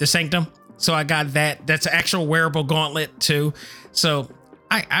the Sanctum. So I got that. That's an actual wearable gauntlet too. So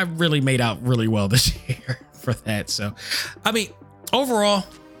I really made out really well this year for that. So, I mean, overall,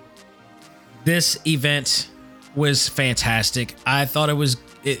 this event was fantastic. I thought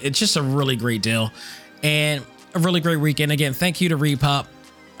it's just a really great deal and a really great weekend. Again, thank you to Repop.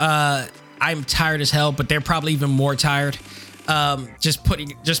 I'm tired as hell, but they're probably even more tired.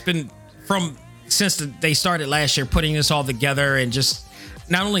 Since they started last year, putting this all together, and just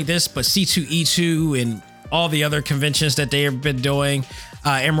not only this, but C2E2 and all the other conventions that they have been doing.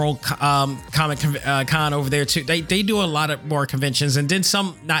 Emerald Comic Con over there too. They do a lot of more conventions, and then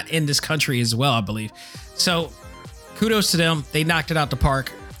some not in this country as well, I believe. So kudos to them. They knocked it out the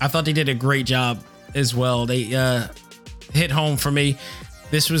park. I thought they did a great job as well. They hit home for me.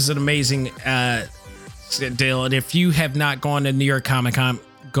 This was an amazing deal. And if you have not gone to New York Comic Con,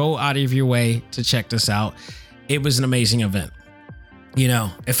 go out of your way to check this out. It was an amazing event.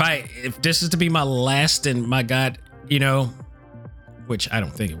 If this is to be my last, and my God, which I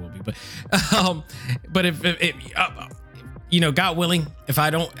don't think it will be, but if God willing, if I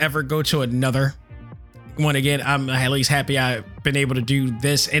don't ever go to another one again, I'm at least happy I've been able to do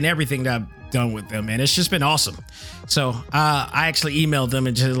this and everything that I've done with them, man. It's just been awesome. So I actually emailed them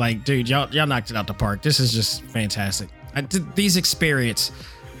and just like, dude, y'all knocked it out the park. This is just fantastic. These experiences,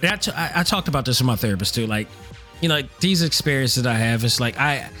 I talked about this with my therapist too. Like, these experiences that I have, it's like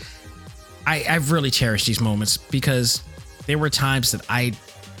I really cherish these moments, because there were times that I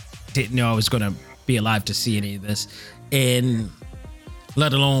didn't know I was going to be alive to see any of this, and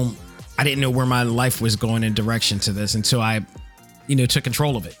let alone I didn't know where my life was going in direction to this until I, took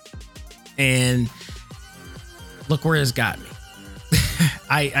control of it. And look where it's got me.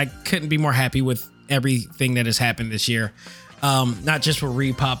 I couldn't be more happy with everything that has happened this year. Not just with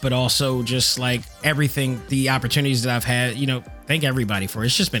Repop, but also just like everything, the opportunities that I've had, thank everybody for it.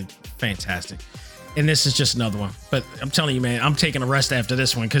 It's just been fantastic. And this is just another one. But I'm telling you, man, I'm taking a rest after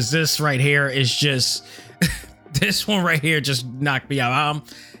this one because this right here is just, this one right here just knocked me out.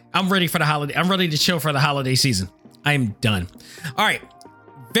 I'm ready for the holiday. I'm ready to chill for the holiday season. I'm done. All right.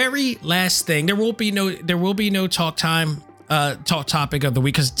 Very last thing. There will be no talk topic of the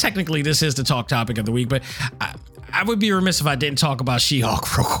week because technically this is the talk topic of the week, but I would be remiss if I didn't talk about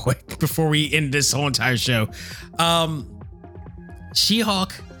She-Hulk real quick before we end this whole entire show.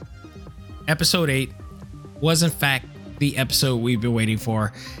 She-Hulk episode 8 was in fact the episode we've been waiting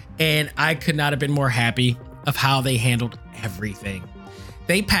for, and I could not have been more happy of how they handled everything.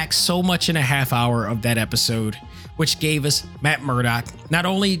 They packed so much in a half hour of that episode, which gave us Matt Murdock, not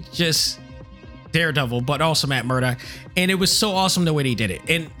only just Daredevil, but also Matt Murdock. And it was so awesome the way they did it.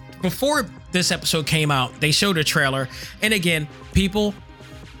 And before this episode came out, they showed a trailer. And again, people,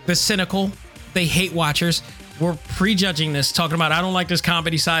 the cynical, they hate watchers, were prejudging this, talking about, I don't like this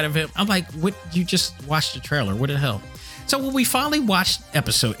comedy side of him. I'm like, what? You just watched the trailer. What the hell? So when we finally watched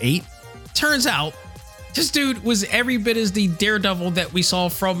episode 8, turns out this dude was every bit as the Daredevil that we saw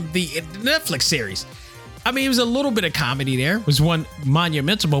from the Netflix series. I mean, it was a little bit of comedy there. It was one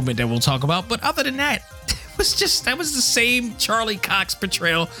monumental moment that we'll talk about. But other than that, that was the same Charlie Cox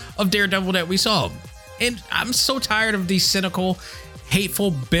portrayal of Daredevil that we saw. And I'm so tired of these cynical,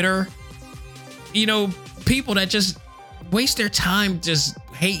 hateful, bitter, people that just waste their time just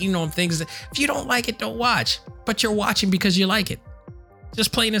hating on things that if you don't like it, don't watch. But you're watching because you like it.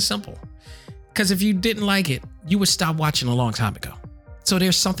 Just plain and simple. Because if you didn't like it, you would stop watching a long time ago. So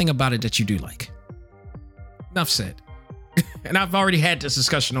there's something about it that you do like. Enough said. And I've already had this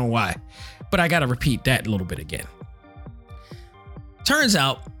discussion on why, but I got to repeat that a little bit again. Turns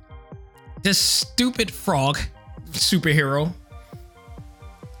out this stupid frog superhero,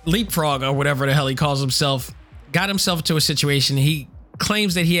 Leapfrog or whatever the hell he calls himself, got himself into a situation. He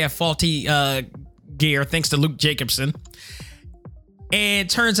claims that he had faulty gear thanks to Luke Jacobson. And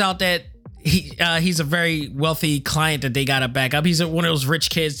turns out that he's a very wealthy client that they got to back up. He's one of those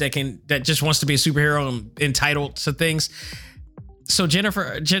rich kids that just wants to be a superhero and entitled to things. So Jen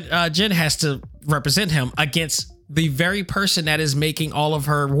has to represent him against the very person that is making all of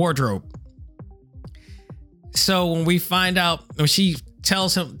her wardrobe. So when we find out, when she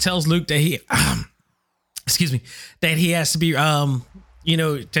tells Luke that he, that he has to be,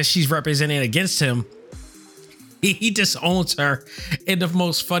 that she's representing against him, he disowns her in the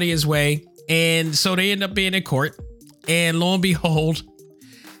most funniest way. And so they end up being in court, and lo and behold,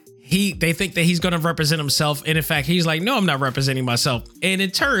 they think that he's going to represent himself. And in fact, he's like, no, I'm not representing myself. And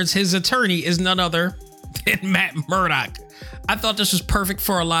it turns his attorney is none other than Matt Murdock. I thought this was perfect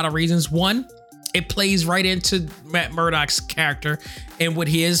for a lot of reasons. One, it plays right into Matt Murdock's character and what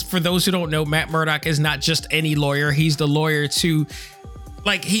he is. For those who don't know, Matt Murdock is not just any lawyer. He's the lawyer to,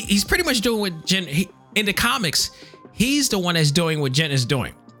 like, he's pretty much doing what Jen, in the comics, he's the one that's doing what Jen is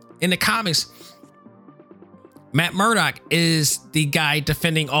doing. In the comics, Matt Murdock is the guy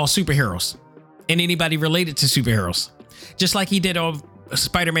defending all superheroes and anybody related to superheroes. Just like he did on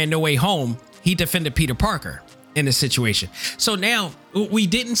Spider-Man No Way Home, he defended Peter Parker in this situation. So now, we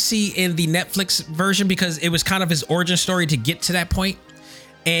didn't see in the Netflix version because it was kind of his origin story to get to that point,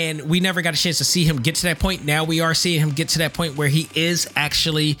 and we never got a chance to see him get to that point. Now we are seeing him get to that point where he is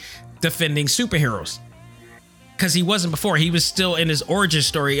actually defending superheroes. Because he wasn't before. He was still in his origin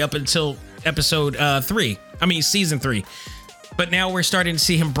story up until season 3. But now we're starting to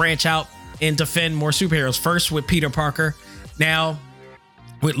see him branch out and defend more superheroes. First with Peter Parker, now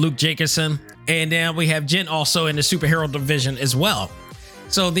with Luke Jacobson, and now we have Jen also in the superhero division as well.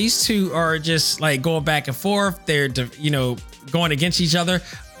 So these two are just like going back and forth. They're, going against each other.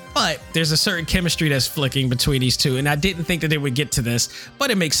 But there's a certain chemistry that's flicking between these two. And I didn't think that they would get to this, but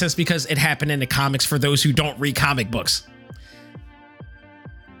it makes sense because it happened in the comics for those who don't read comic books.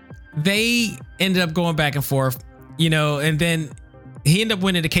 They ended up going back and forth, and then he ended up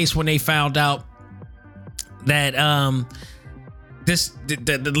winning the case when they found out that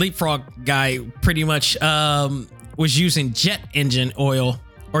the Leapfrog guy pretty much was using jet engine oil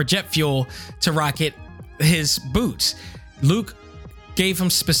or jet fuel to rocket his boots. Luke gave him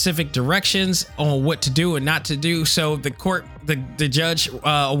specific directions on what to do and not to do. So the judge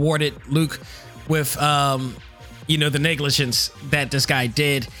awarded Luke with, the negligence that this guy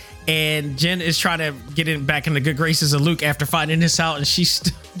did. And Jen is trying to get back in the good graces of Luke after finding this out, and she's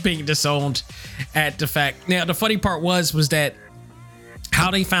still being disowned at the fact. Now, the funny part was that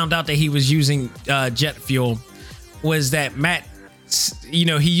how they found out that he was using jet fuel was that Matt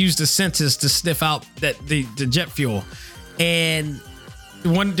he used the senses to sniff out that the jet fuel. And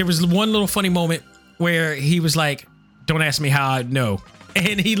there was one little funny moment where he was like, "Don't ask me how I know."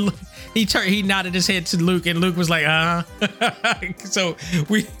 And he nodded his head to Luke, and Luke was like, So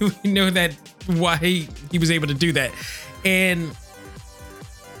we know that why he was able to do that. And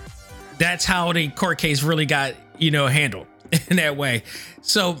that's how the court case really got, handled in that way.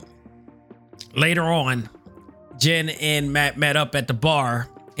 So later on, Jen and Matt met up at the bar,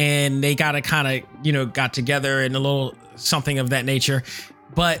 and they got got together in a little something of that nature.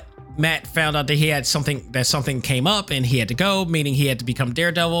 But Matt found out that he had something came up and he had to go, meaning he had to become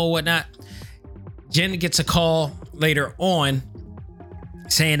Daredevil or whatnot. Jen gets a call later on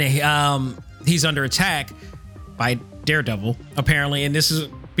saying that he's under attack by Daredevil, apparently. And this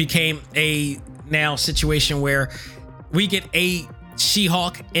became a now situation where we get a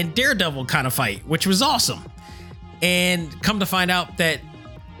She-Hulk and Daredevil kind of fight, which was awesome. And come to find out that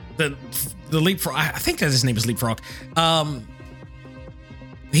the Leapfrog, I think that his name is Leapfrog,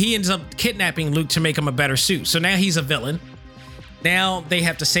 he ends up kidnapping Luke to make him a better suit. So now he's a villain. Now they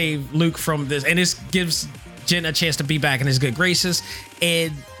have to save Luke from this, and this gives Jen a chance to be back in his good graces.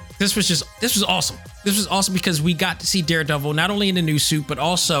 And this was awesome. This was awesome because we got to see Daredevil not only in the new suit, but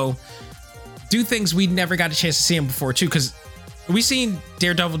also do things we never got a chance to see him before too. Because we seen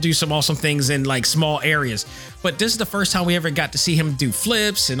Daredevil do some awesome things in like small areas, but this is the first time we ever got to see him do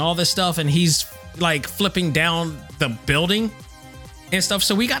flips and all this stuff. And he's like flipping down the building and stuff.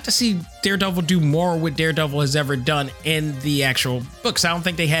 So we got to see Daredevil do more what Daredevil has ever done in the actual books. I don't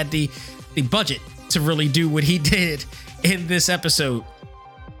think they had the budget to really do what he did in this episode.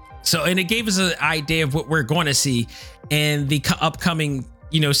 So, and it gave us an idea of what we're going to see in the upcoming,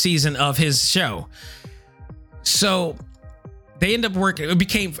 season of his show. So they end up working. It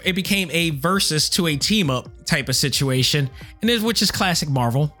became a versus to a team up type of situation, and which is classic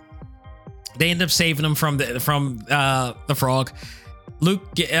Marvel. They end up saving him from the frog. Luke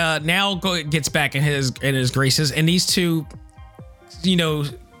now gets back in his graces, and these two,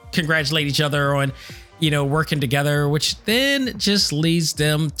 congratulate each other on, working together, which then just leads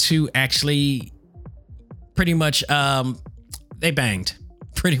them to actually pretty much they banged.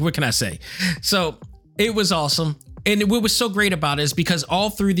 What can I say? So it was awesome, and what was so great about it is because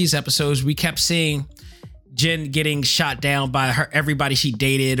all through these episodes we kept seeing Jen getting shot down by everybody she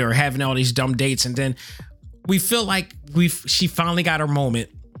dated or having all these dumb dates, and then we feel like she finally got her moment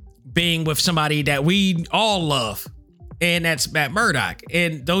being with somebody that we all love, and that's Matt Murdock.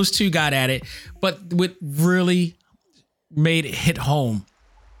 And those two got at it, but what really made it hit home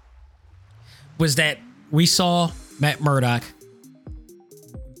was that we saw Matt Murdock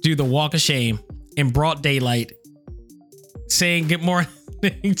do the walk of shame in broad daylight, saying good morning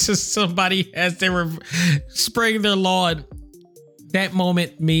to somebody as they were spraying their lawn. That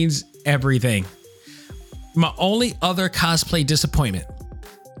moment means everything. My only other cosplay disappointment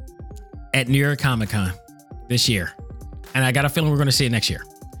at New York Comic Con this year, and I got a feeling we're going to see it next year.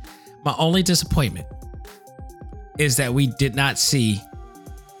 My only disappointment is that we did not see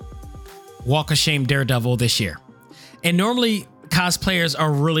Walk of Shame Daredevil this year. And normally cosplayers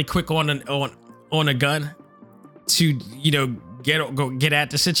are really quick on a gun to get at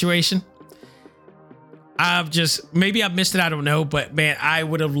the situation. Maybe I missed it, I don't know, but man, I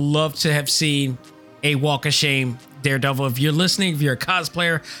would have loved to have seen a Walk of Shame Daredevil. If you're listening, if you're a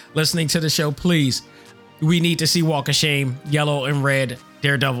cosplayer listening to the show, please, we need to see Walk of Shame yellow and red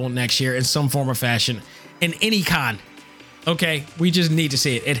Daredevil next year in some form or fashion in any con. Okay, we just need to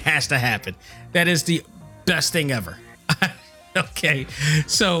see it. It has to happen. That is the best thing ever. Okay,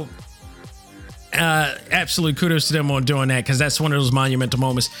 so absolute kudos to them on doing that, because that's one of those monumental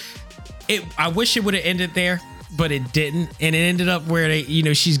moments. I wish it would have ended there, but it didn't, and it ended up where they,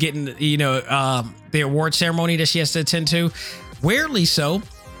 she's getting, the award ceremony that she has to attend to. Weirdly so,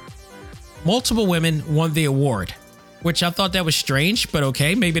 multiple women won the award, which I thought that was strange, but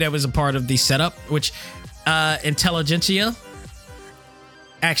okay, maybe that was a part of the setup, which Intelligentsia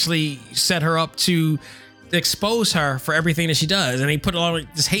actually set her up to expose her for everything that she does, and they put along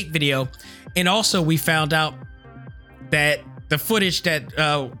this hate video. And also we found out that the footage that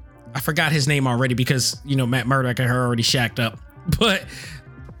I forgot his name already, because Matt Murdock and her already shacked up, but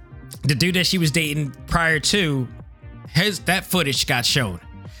the dude that she was dating prior to that footage got shown,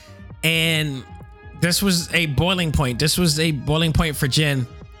 and this was a boiling point. This was a boiling point for Jen.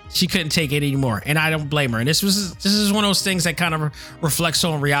 She couldn't take it anymore, and I don't blame her. And this is one of those things that kind of reflects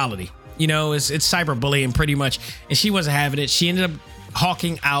on reality. It's cyberbullying pretty much, and she wasn't having it. She ended up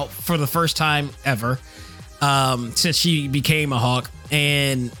hawking out for the first time ever since she became a Hawk,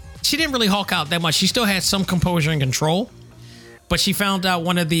 and she didn't really hawk out that much. She still had some composure and control, but she found out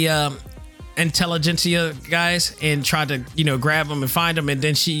one of the intelligentsia guys and tried to, grab him and find him. And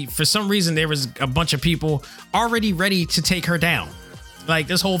then for some reason, there was a bunch of people already ready to take her down. Like,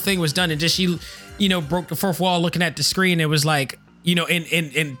 this whole thing was done, and just she broke the fourth wall looking at the screen. It was like,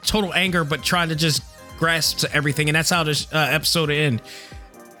 in total anger, but trying to just grasp to everything. And that's how this episode ended.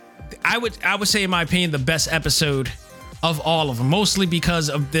 I would say, in my opinion, the best episode of all of them, mostly because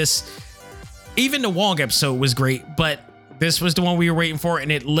of this. Even the Wong episode was great, but this was the one we were waiting for,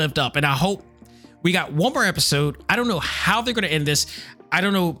 and it lived up. And I hope we got one more episode. I don't know how they're going to end this. I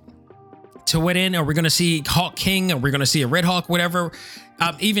don't know to what end. Are we going to see Hawk King? Are we going to see a Red Hawk? Whatever.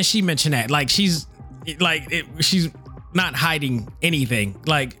 Even she mentioned that. Like, she's not hiding anything.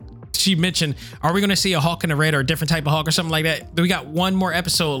 Like, she mentioned, are we going to see a Hawk and a Red or a different type of Hawk or something like that? We got one more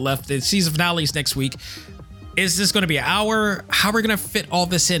episode left. The season finale is next week. Is this going to be an hour? How are we going to fit all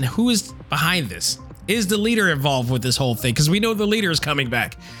this in? Who is behind this? Is the leader involved with this whole thing? Because we know the leader is coming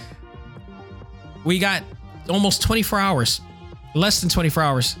back. We got almost 24 hours, less than 24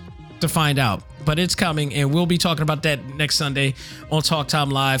 hours to find out. But it's coming, and we'll be talking about that next Sunday on Talk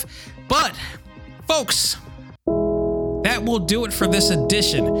Time Live. But, folks, that will do it for this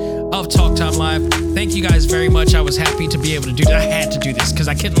edition of Talk Time Live. Thank you guys very much. I was happy to be able to do that. I had to do this because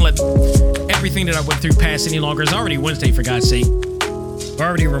I couldn't let everything that I went through pass any longer. It's already Wednesday, for God's sake. We're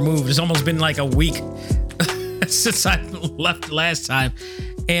already removed. It's almost been like a week since I left last time.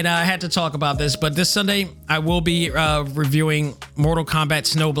 And I had to talk about this. But this Sunday, I will be reviewing Mortal Kombat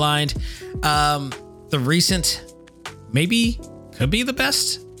Snowblind. The recent, maybe could be the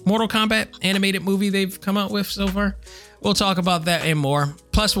best Mortal Kombat animated movie they've come out with so far. We'll talk about that and more.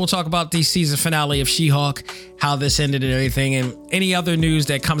 Plus, we'll talk about the season finale of She-Hulk, how this ended and everything, and any other news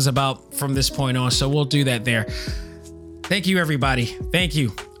that comes about from this point on. So we'll do that there. Thank you, everybody. Thank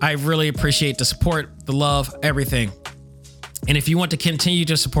you. I really appreciate the support, the love, everything. And if you want to continue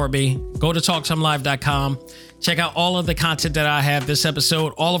to support me, go to TalkTimeLive.com. Check out all of the content that I have this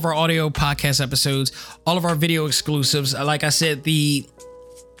episode, all of our audio podcast episodes, all of our video exclusives. Like I said, the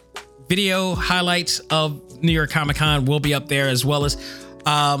video highlights of New York Comic Con will be up there, as well as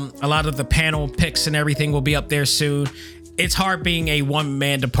a lot of the panel picks and everything will be up there soon. It's hard being a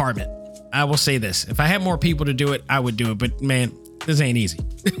one-man department. I will say this. If I had more people to do it, I would do it. But man, this ain't easy.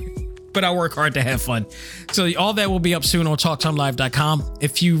 But I work hard to have fun. So all that will be up soon on TalkTimeLive.com.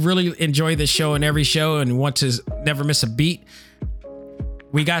 If you really enjoy this show and every show and want to never miss a beat,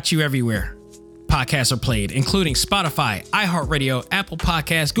 we got you everywhere podcasts are played, including Spotify, iHeartRadio, Apple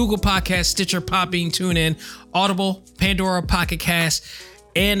Podcasts, Google Podcasts, Stitcher, Podbean, TuneIn, Audible, Pandora, Pocket Cast.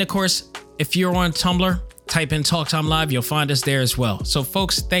 And of course, if you're on Tumblr, type in Talk Time Live, you'll find us there as well. So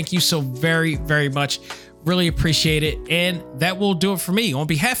folks, thank you so very, very much. Really appreciate it. And that will do it for me. On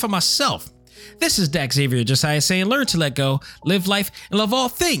behalf of myself, this is Dak Xavier Josiah saying, learn to let go, live life, and love all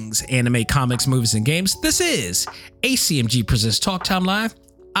things anime, comics, movies, and games. This is ACMG Presents Talk Time Live.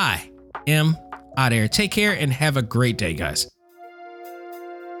 I am out of here. Take care and have a great day, guys.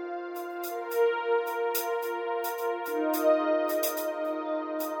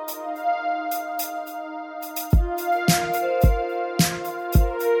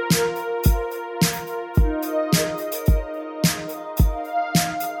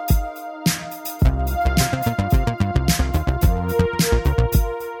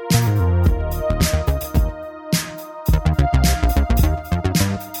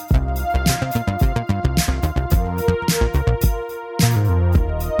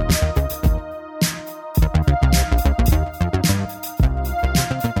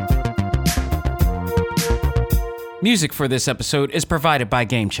 Music for this episode is provided by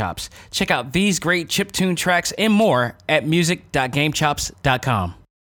Game Chops. Check out these great chiptune tracks and more at music.gamechops.com.